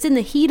 because it's in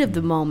the heat of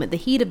the moment, the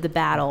heat of the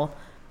battle,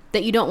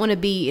 that you don't want to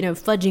be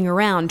fudging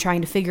around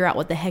trying to figure out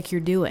what the heck you're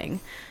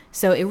doing.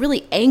 So it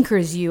really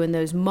anchors you in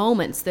those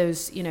moments,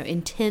 those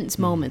intense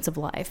moments of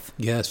life.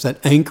 Yes,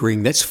 that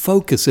anchoring, that's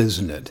focus,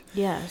 isn't it?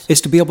 Yes.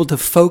 It's to be able to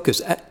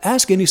focus.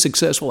 Ask any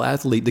successful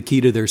athlete the key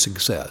to their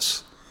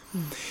success.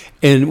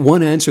 And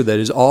one answer that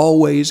is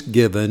always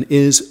given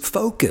is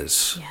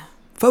focus. Yeah.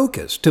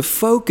 Focus. To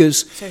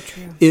focus So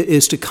true.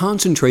 is to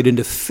concentrate and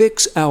to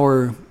fix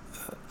our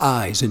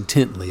eyes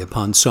intently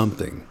upon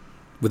something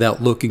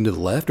without looking to the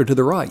left or to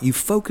the right. You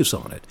focus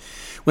on it.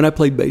 When I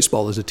played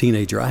baseball as a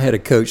teenager, I had a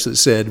coach that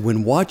said,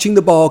 when watching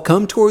the ball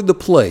come toward the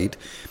plate,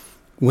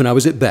 when I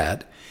was at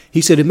bat, he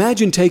said,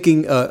 imagine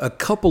taking a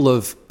couple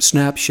of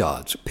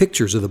snapshots,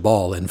 pictures of the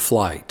ball in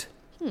flight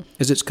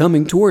as it's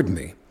coming toward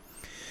me.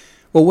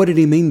 Well, what did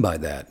he mean by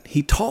that?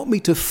 He taught me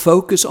to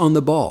focus on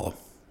the ball.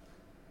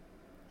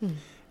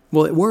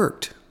 Well, it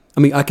worked.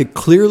 I mean, I could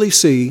clearly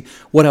see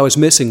what I was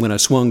missing when I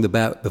swung the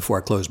bat before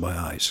I closed my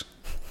eyes.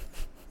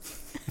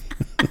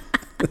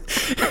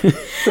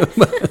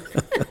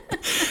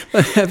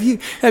 But have you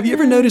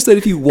ever noticed that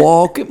if you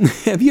walk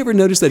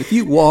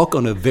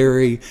on a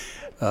very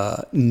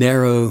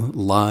narrow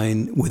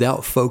line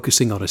without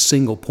focusing on a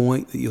single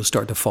point, that you'll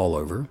start to fall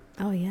over?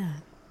 Oh yeah,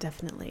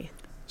 definitely.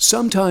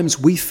 Sometimes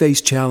we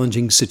face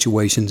challenging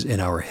situations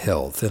in our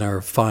health, in our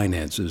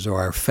finances,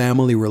 or our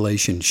family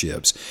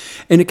relationships,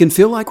 and it can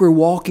feel like we're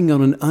walking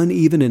on an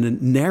uneven and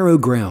a narrow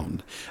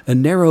ground, a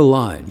narrow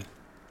line.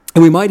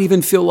 And we might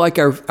even feel like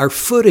our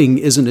footing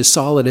isn't as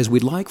solid as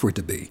we'd like for it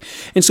to be.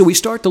 And so we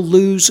start to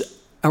lose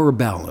our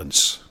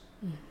balance.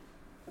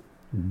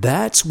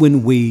 That's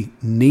when we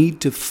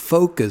need to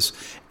focus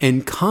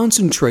and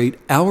concentrate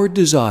our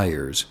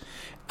desires,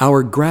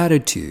 our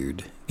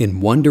gratitude in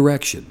one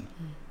direction.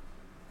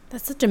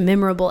 That's such a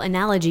memorable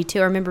analogy, too.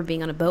 I remember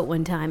being on a boat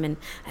one time, and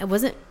I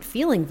wasn't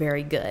feeling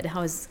very good.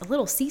 I was a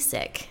little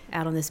seasick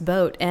out on this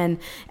boat, and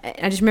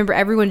I just remember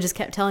everyone just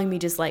kept telling me,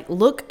 just like,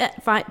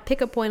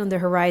 pick a point on the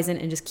horizon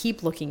and just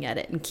keep looking at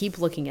it and keep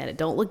looking at it.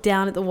 Don't look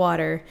down at the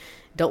water.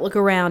 Don't look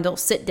around. Don't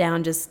sit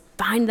down. Just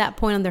find that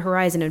point on the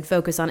horizon and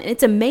focus on it.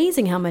 It's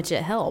amazing how much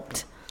it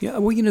helped. Yeah,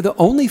 well, the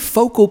only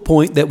focal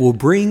point that will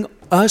bring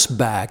us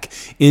back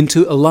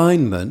into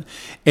alignment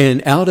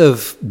and out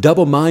of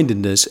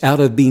double-mindedness, out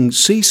of being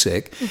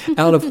seasick,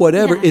 out of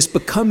whatever, is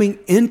becoming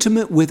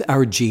intimate with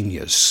our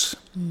genius,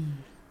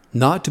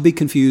 not to be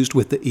confused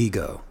with the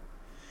ego.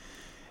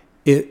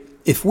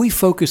 If we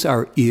focus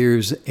our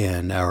ears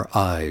and our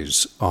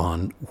eyes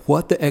on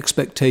what the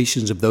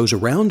expectations of those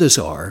around us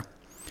are,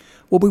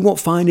 well, we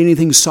won't find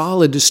anything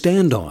solid to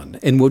stand on,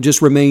 and we'll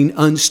just remain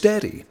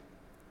unsteady.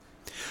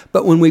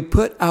 But when we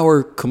put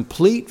our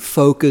complete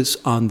focus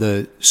on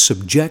the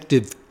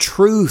subjective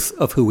truth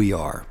of who we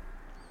are,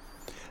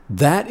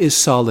 that is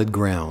solid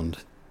ground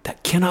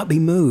that cannot be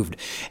moved.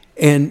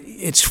 And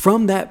it's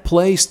from that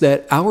place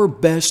that our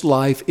best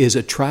life is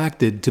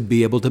attracted to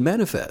be able to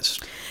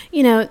manifest.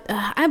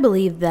 I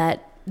believe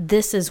that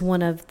this is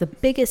one of the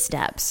biggest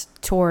steps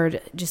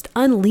toward just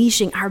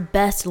unleashing our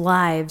best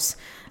lives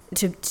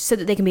so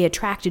that they can be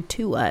attracted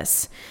to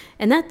us.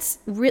 And that's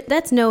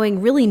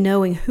really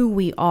knowing who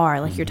we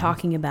are, like you're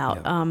talking about.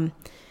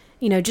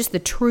 Yeah. Just the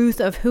truth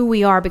of who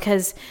we are,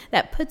 because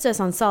that puts us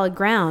on solid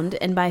ground.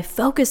 And by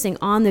focusing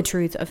on the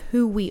truth of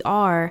who we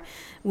are,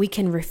 we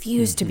can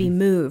refuse to be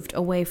moved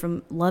away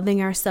from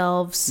loving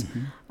ourselves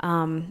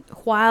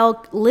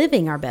while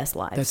living our best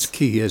lives. That's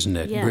key, isn't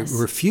it? Yes.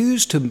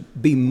 Refuse to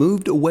be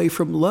moved away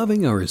from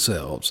loving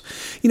ourselves.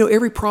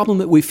 Every problem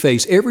that we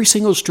face, every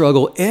single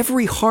struggle,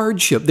 every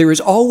hardship, there is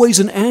always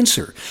an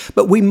answer.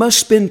 But we must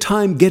spend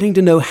time getting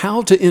to know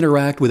how to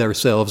interact with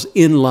ourselves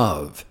in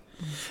love.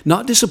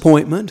 Not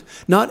disappointment,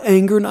 not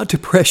anger, not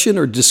depression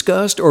or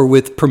disgust, or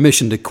with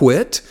permission to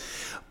quit.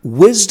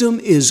 Wisdom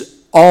is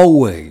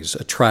always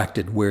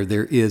attracted where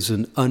there is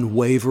an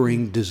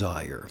unwavering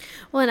desire.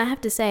 Well, and I have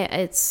to say,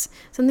 it's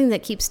something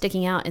that keeps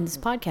sticking out in this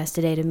podcast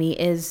today to me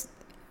is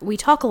we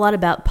talk a lot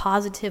about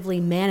positively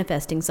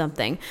manifesting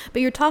something,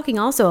 but you're talking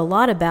also a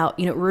lot about,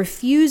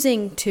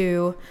 refusing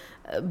to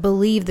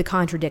believe the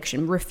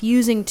contradiction,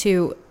 refusing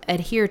to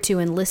adhere to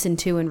and listen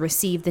to and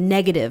receive the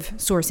negative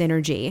source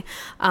energy.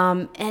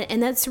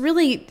 And that's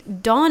really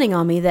dawning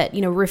on me that,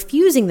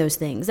 refusing those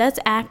things, that's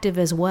active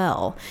as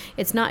well.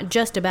 It's not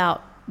just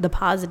about the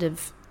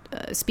positive,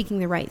 speaking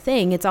the right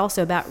thing. It's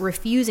also about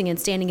refusing and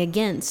standing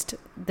against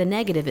the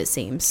negative, it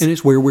seems. And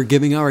it's where we're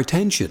giving our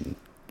attention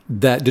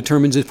that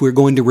determines if we're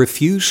going to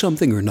refuse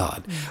something or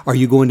not. Are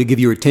you going to give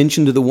your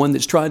attention to the one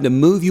that's trying to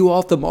move you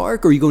off the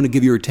mark, or are you going to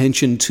give your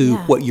attention to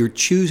what you're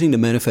choosing to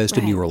manifest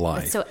in your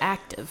life? It's so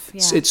active.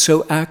 Yeah. It's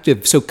so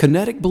active. So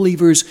kinetic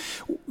believers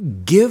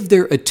give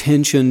their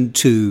attention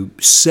to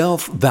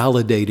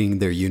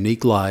self-validating their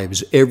unique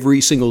lives every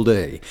single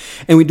day.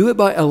 And we do it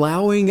by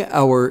allowing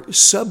our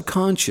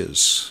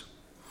subconscious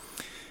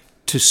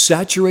to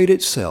saturate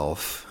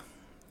itself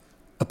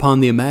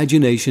upon the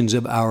imaginations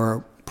of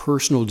our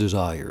personal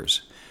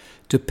desires,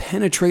 to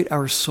penetrate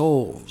our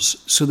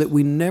souls so that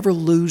we never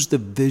lose the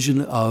vision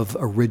of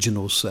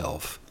original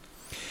self.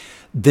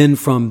 Then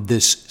from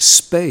this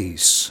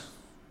space,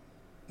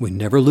 we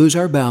never lose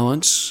our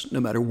balance, no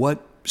matter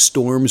what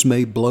storms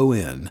may blow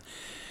in.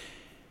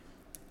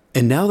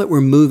 And now that we're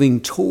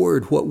moving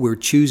toward what we're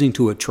choosing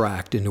to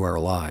attract into our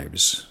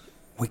lives,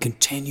 we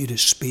continue to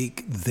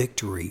speak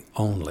victory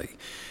only.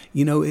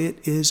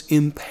 It is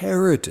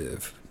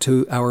imperative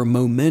to our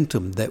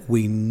momentum that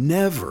we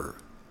never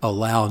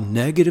allow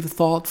negative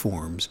thought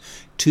forms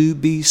to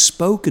be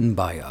spoken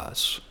by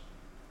us.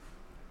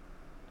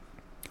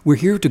 We're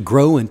here to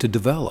grow and to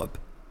develop.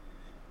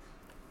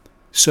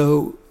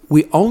 So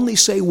we only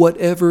say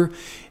whatever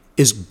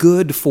is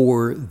good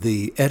for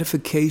the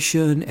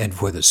edification and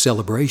for the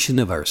celebration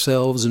of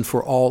ourselves and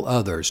for all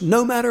others,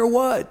 no matter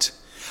what.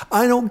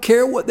 I don't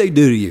care what they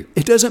do to you.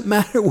 It doesn't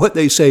matter what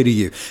they say to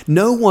you.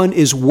 No one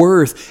is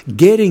worth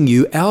getting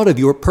you out of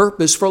your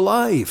purpose for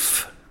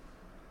life.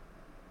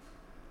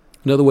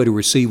 Another way to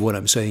receive what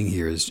I'm saying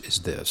here is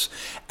this.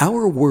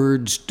 Our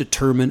words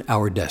determine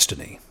our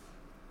destiny.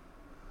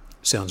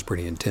 Sounds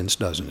pretty intense,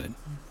 doesn't it?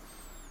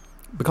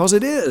 Because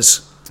it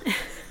is.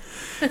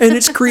 And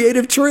it's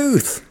creative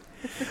truth.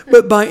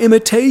 But by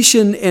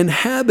imitation and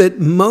habit,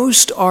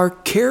 most are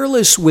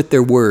careless with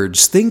their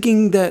words,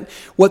 thinking that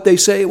what they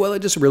say, well,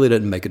 it just really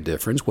doesn't make a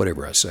difference,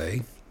 whatever I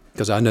say.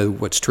 because I know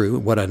what's true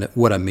and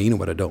what I mean and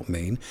what I don't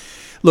mean.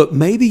 Look,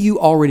 maybe you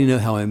already know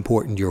how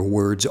important your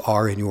words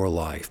are in your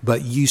life,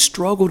 but you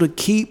struggle to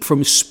keep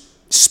from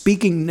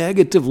speaking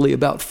negatively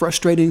about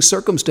frustrating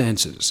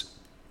circumstances.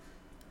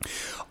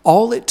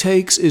 All it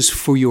takes is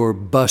for your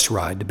bus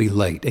ride to be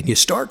late, and you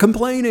start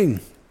complaining.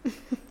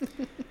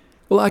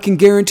 Well, I can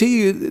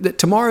guarantee you that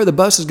tomorrow the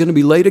bus is going to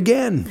be late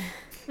again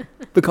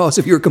because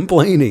of your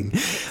complaining.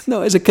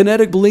 No, as a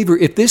kinetic believer,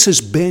 if this has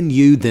been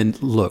you, then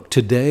look,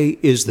 today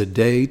is the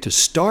day to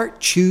start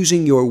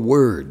choosing your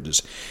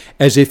words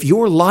as if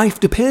your life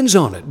depends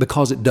on it,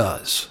 because it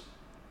does.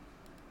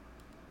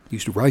 You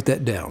should write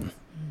that down.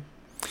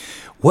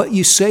 What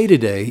you say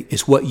today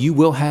is what you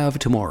will have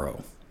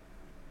tomorrow.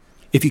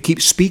 If you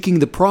keep speaking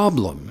the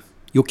problem,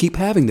 you'll keep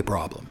having the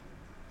problem.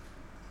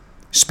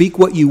 Speak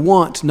what you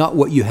want, not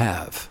what you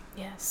have.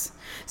 Yes.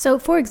 So,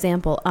 for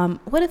example,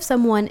 what if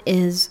someone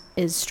is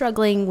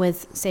struggling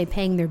with, say,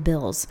 paying their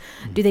bills?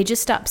 Do they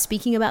just stop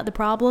speaking about the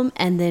problem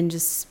and then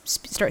just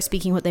start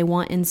speaking what they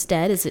want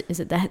instead? Is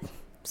it that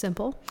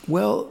simple?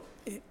 Well,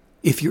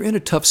 if you're in a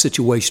tough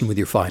situation with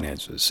your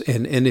finances,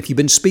 and if you've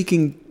been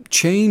speaking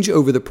change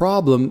over the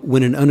problem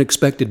when an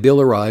unexpected bill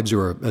arrives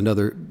or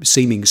another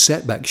seeming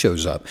setback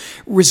shows up,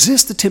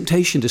 resist the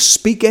temptation to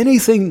speak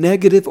anything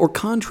negative or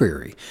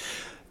contrary.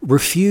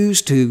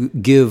 Refuse to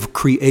give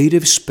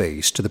creative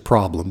space to the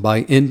problem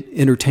by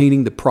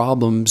entertaining the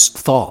problem's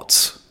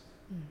thoughts.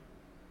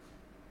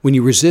 When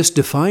you resist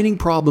defining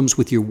problems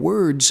with your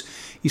words,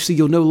 you see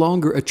you'll no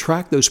longer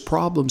attract those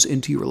problems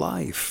into your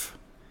life.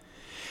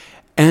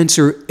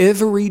 Answer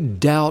every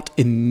doubt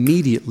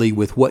immediately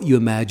with what you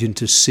imagine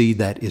to see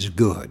that is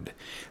good.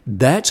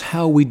 That's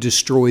how we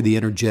destroy the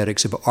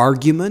energetics of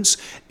arguments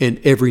and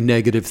every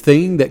negative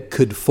thing that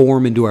could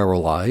form into our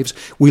lives.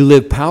 We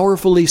live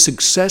powerfully,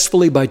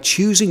 successfully by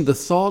choosing the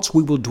thoughts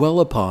we will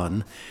dwell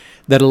upon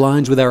that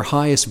aligns with our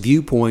highest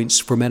viewpoints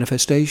for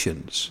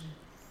manifestations.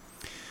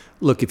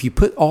 Look, if you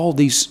put all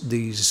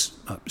these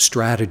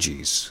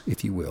strategies,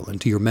 if you will,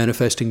 into your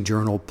manifesting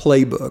journal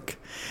playbook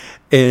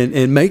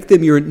and make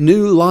them your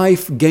new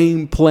life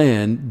game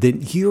plan,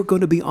 then you're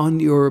going to be on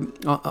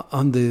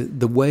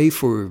the way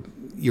for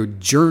your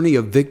journey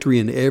of victory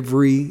in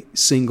every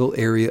single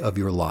area of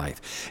your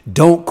life.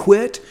 Don't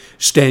quit,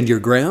 stand your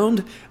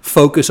ground,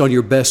 focus on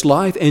your best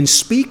life, and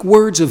speak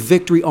words of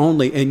victory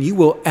only, and you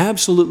will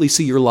absolutely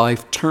see your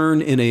life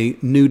turn in a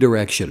new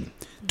direction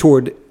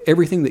toward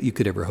everything that you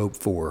could ever hope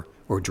for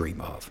or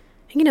dream of.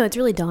 You know, it's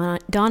really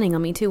dawning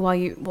on me too.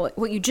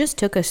 What you just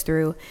took us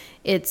through,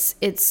 it's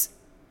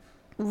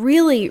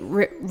really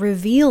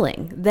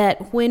revealing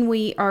that when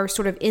we are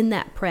sort of in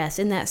that press,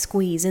 in that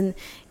squeeze, in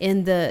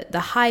the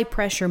high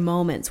pressure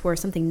moments where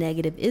something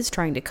negative is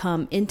trying to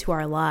come into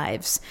our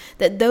lives,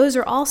 that those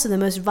are also the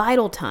most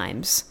vital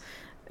times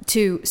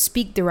to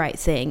speak the right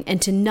thing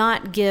and to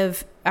not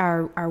give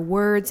our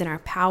words and our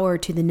power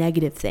to the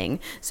negative thing.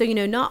 So, you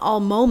know, not all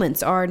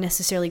moments are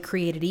necessarily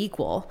created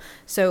equal.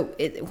 So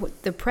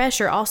the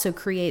pressure also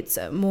creates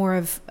more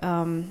of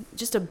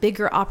just a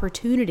bigger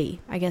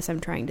opportunity, I guess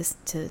I'm trying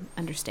to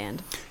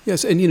understand.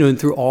 Yes, and you know, and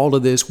through all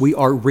of this, we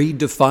are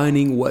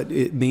redefining what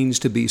it means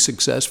to be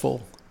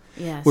successful.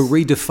 Yes. We're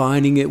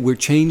redefining it. We're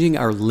changing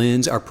our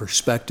lens, our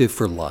perspective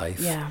for life.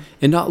 Yeah.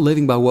 And not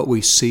living by what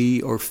we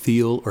see or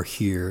feel or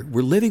hear.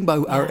 We're living by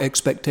our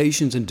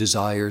expectations and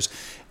desires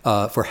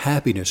for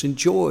happiness and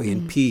joy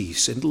and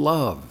peace and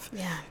love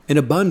and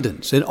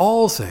abundance and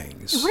all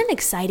things. What an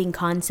exciting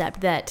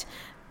concept that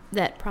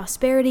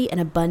prosperity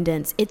and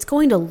abundance, it's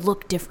going to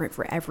look different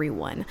for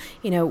everyone.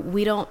 You know,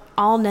 we don't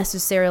all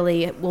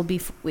necessarily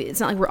it's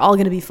not like we're all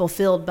going to be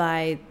fulfilled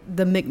by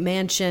the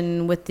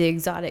McMansion with the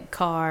exotic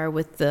car,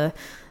 with the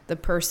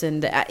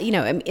person that, you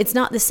know, I mean, it's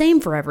not the same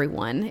for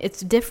everyone.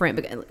 It's different.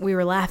 But we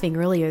were laughing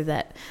earlier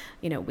that,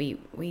 you know,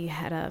 we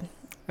had a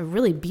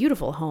really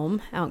beautiful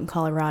home out in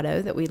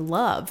Colorado that we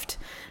loved,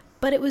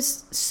 but it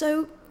was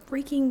so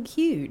freaking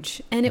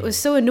huge and it was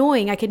so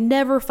annoying. I could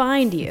never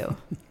find you.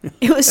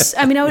 It was,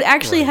 I mean, I would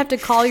actually have to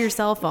call your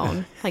cell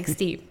phone, like,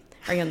 Steve,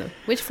 are you on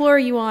which floor are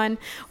you on?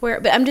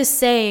 But I'm just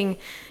saying,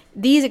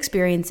 these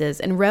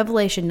experiences and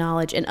revelation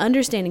knowledge and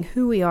understanding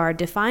who we are,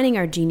 defining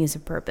our genius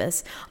of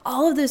purpose,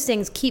 all of those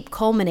things keep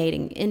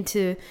culminating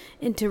into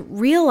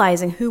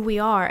realizing who we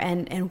are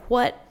and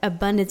what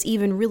abundance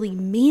even really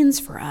means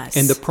for us.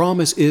 And the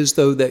promise is,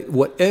 though, that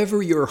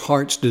whatever your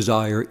heart's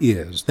desire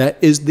is, that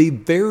is the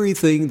very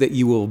thing that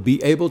you will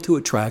be able to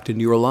attract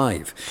into your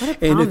life.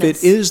 What a and promise. if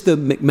it is the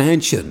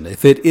McMansion,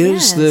 if it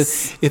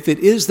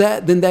is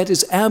that, then that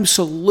is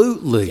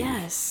absolutely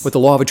what the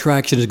law of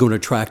attraction is going to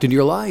attract into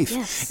your life.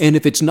 Yes. And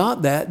if it's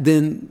not that,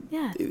 then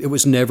it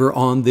was never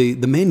on the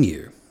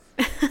menu.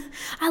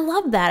 I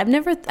love that.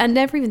 I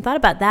never even thought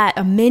about that.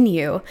 A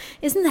menu.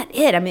 Isn't that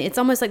it? I mean, it's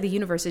almost like the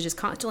universe is just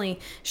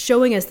constantly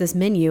showing us this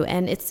menu,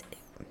 and it's,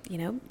 you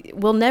know,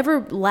 we'll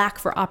never lack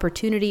for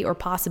opportunity or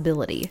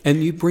possibility.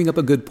 And you bring up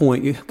a good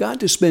point. You've got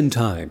to spend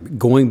time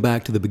going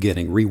back to the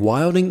beginning,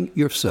 rewilding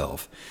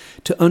yourself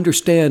to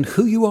understand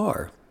who you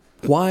are,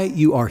 why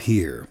you are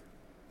here,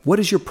 what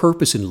is your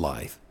purpose in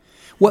life.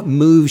 What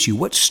moves you?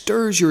 What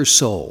stirs your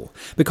soul?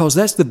 Because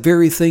that's the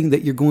very thing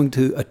that you're going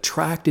to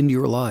attract into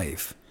your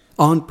life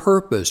on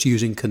purpose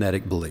using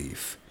kinetic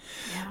belief.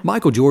 Yeah.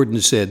 Michael Jordan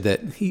said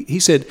that, he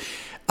said,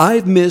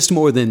 I've missed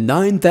more than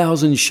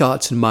 9,000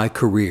 shots in my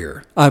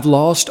career. I've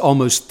lost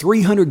almost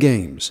 300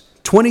 games.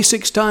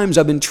 26 times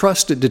I've been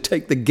trusted to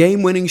take the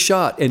game-winning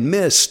shot and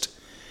missed.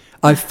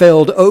 I've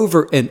failed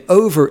over and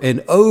over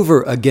and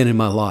over again in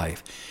my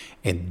life.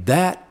 And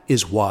that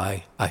is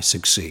why I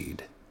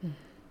succeed.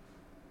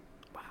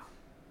 Wow.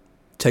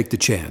 Take the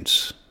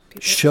chance.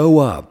 Show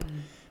up.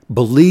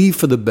 Believe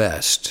for the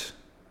best.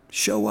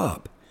 Show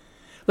up.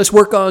 Let's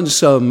work on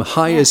some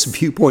highest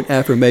viewpoint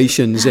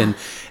affirmations and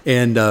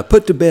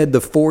put to bed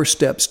the 4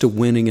 steps to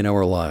winning in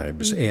our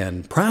lives.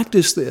 And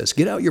practice this.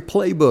 Get out your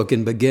playbook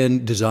and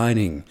begin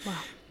designing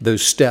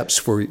those steps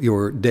for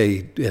your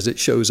day as it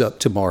shows up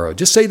tomorrow.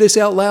 Just say this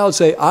out loud.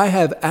 Say, I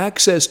have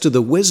access to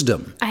the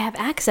wisdom. I have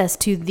access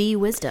to the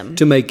wisdom.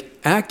 To make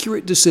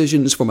accurate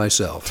decisions for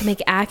myself. To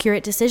make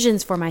accurate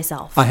decisions for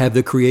myself. I have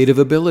the creative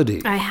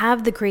ability. I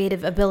have the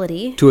creative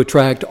ability. To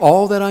attract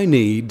all that I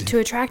need. To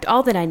attract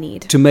all that I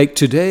need. To make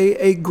today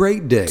a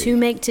great day. To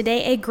make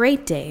today a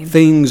great day.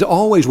 Things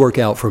always work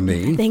out for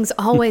me. Things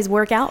always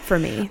work out for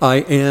me. I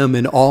am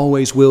and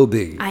always will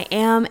be. I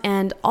am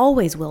and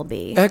always will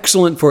be.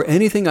 Excellent for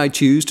anything I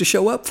choose to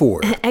show up for.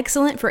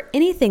 Excellent for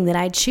anything that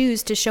I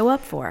choose to show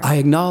up for. I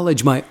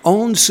acknowledge my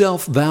own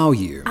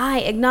self-value. I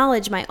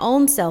acknowledge my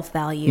own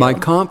self-value. My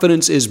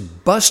confidence is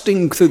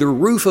busting through the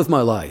roof of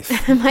my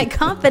life. My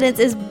confidence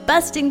is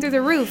busting through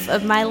the roof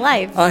of my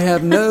life. I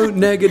have no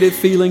negative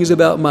feelings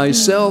about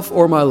myself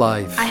or my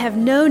life. I have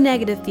no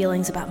negative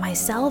feelings about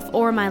myself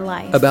or my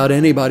life. About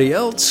anybody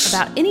else.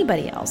 About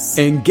anybody else.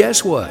 And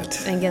guess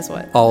what? And guess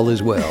what? All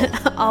is well.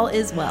 All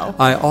is well.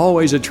 I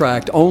always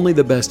attract only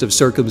the best of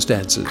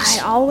circumstances. I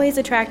always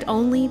attract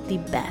only the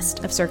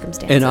best of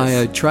circumstances. And I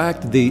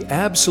attract the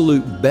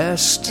absolute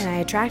best. And I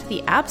attract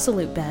the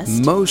absolute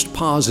best. Most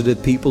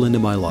positive people into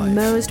my life.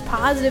 Most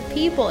positive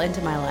people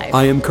into my life.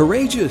 I am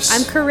courageous.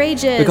 I'm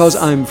courageous. Because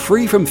I'm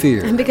free from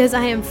fear. And because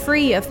I am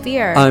free of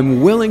fear. I'm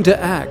willing to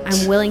act.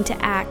 I'm willing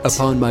to act.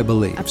 Upon my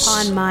beliefs.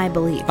 Upon my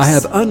beliefs. I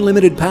have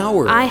unlimited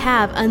power. I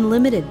have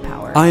unlimited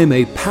power. I am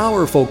a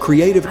powerful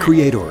creative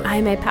creator. I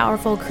am a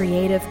powerful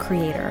creative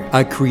creator.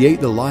 I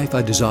create the life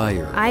I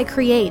desire. I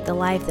create the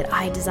life that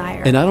I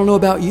desire. And I don't know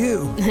about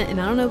you. And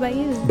I don't know about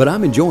you. But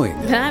I'm enjoying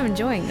it. But I'm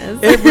enjoying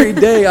this. Every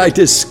day I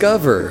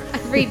discover.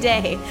 Every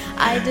day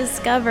I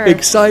discover.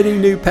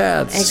 Exciting new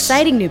paths.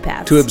 Exciting new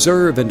paths. To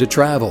observe and to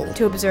travel.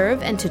 To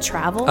observe and to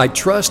travel. I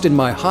trust in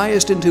my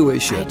highest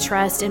intuition. I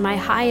trust in my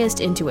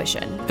highest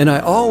intuition. And I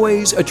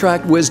always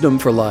attract wisdom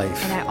for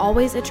life. And I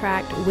always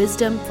attract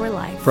wisdom for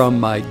life. From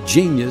my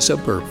genius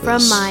of purpose.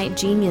 From my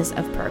genius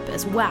of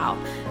purpose. Wow.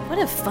 What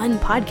a fun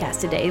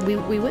podcast today.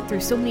 We went through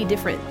so many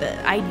different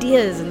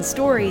ideas and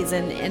stories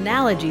and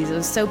analogies. It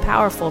was so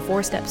powerful,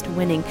 4 steps to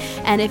winning.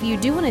 And if you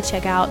do want to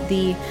check out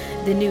the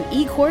new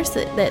e-course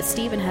that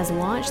Stephen has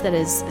launched that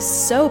is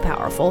so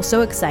powerful,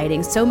 so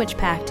exciting, so much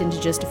packed into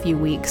just a few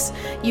weeks,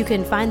 you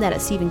can find that at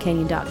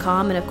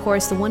StephenKenyon.com. And of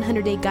course, the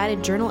 100-day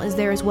guided journal is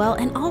there as well.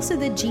 And also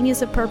the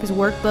Genius of Purpose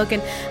workbook.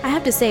 And I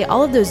have to say,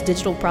 all of those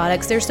digital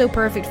products, they're so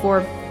perfect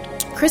for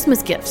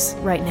Christmas gifts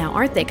right now,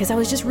 aren't they? Because I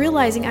was just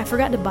realizing I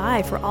forgot to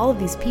buy for all of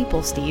these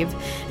people, Steve.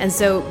 And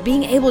so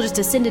being able just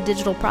to send a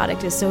digital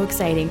product is so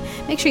exciting.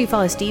 Make sure you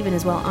follow Stephen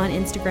as well on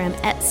Instagram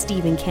at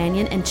Stephen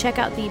Kenyon and check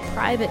out the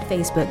private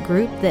Facebook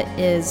group that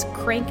is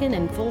cranking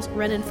and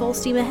running full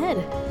steam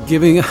ahead.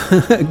 Giving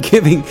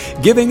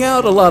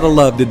out a lot of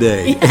love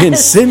today. Yes. And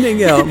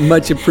sending out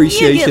much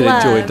appreciation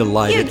and joy and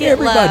delight. And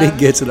everybody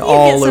gets it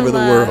all over the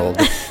world.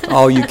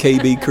 All you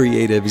KB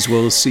creatives,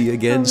 we'll see you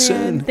again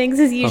soon. Thanks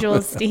as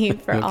usual,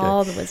 Steve, for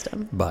all the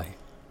wisdom. Bye.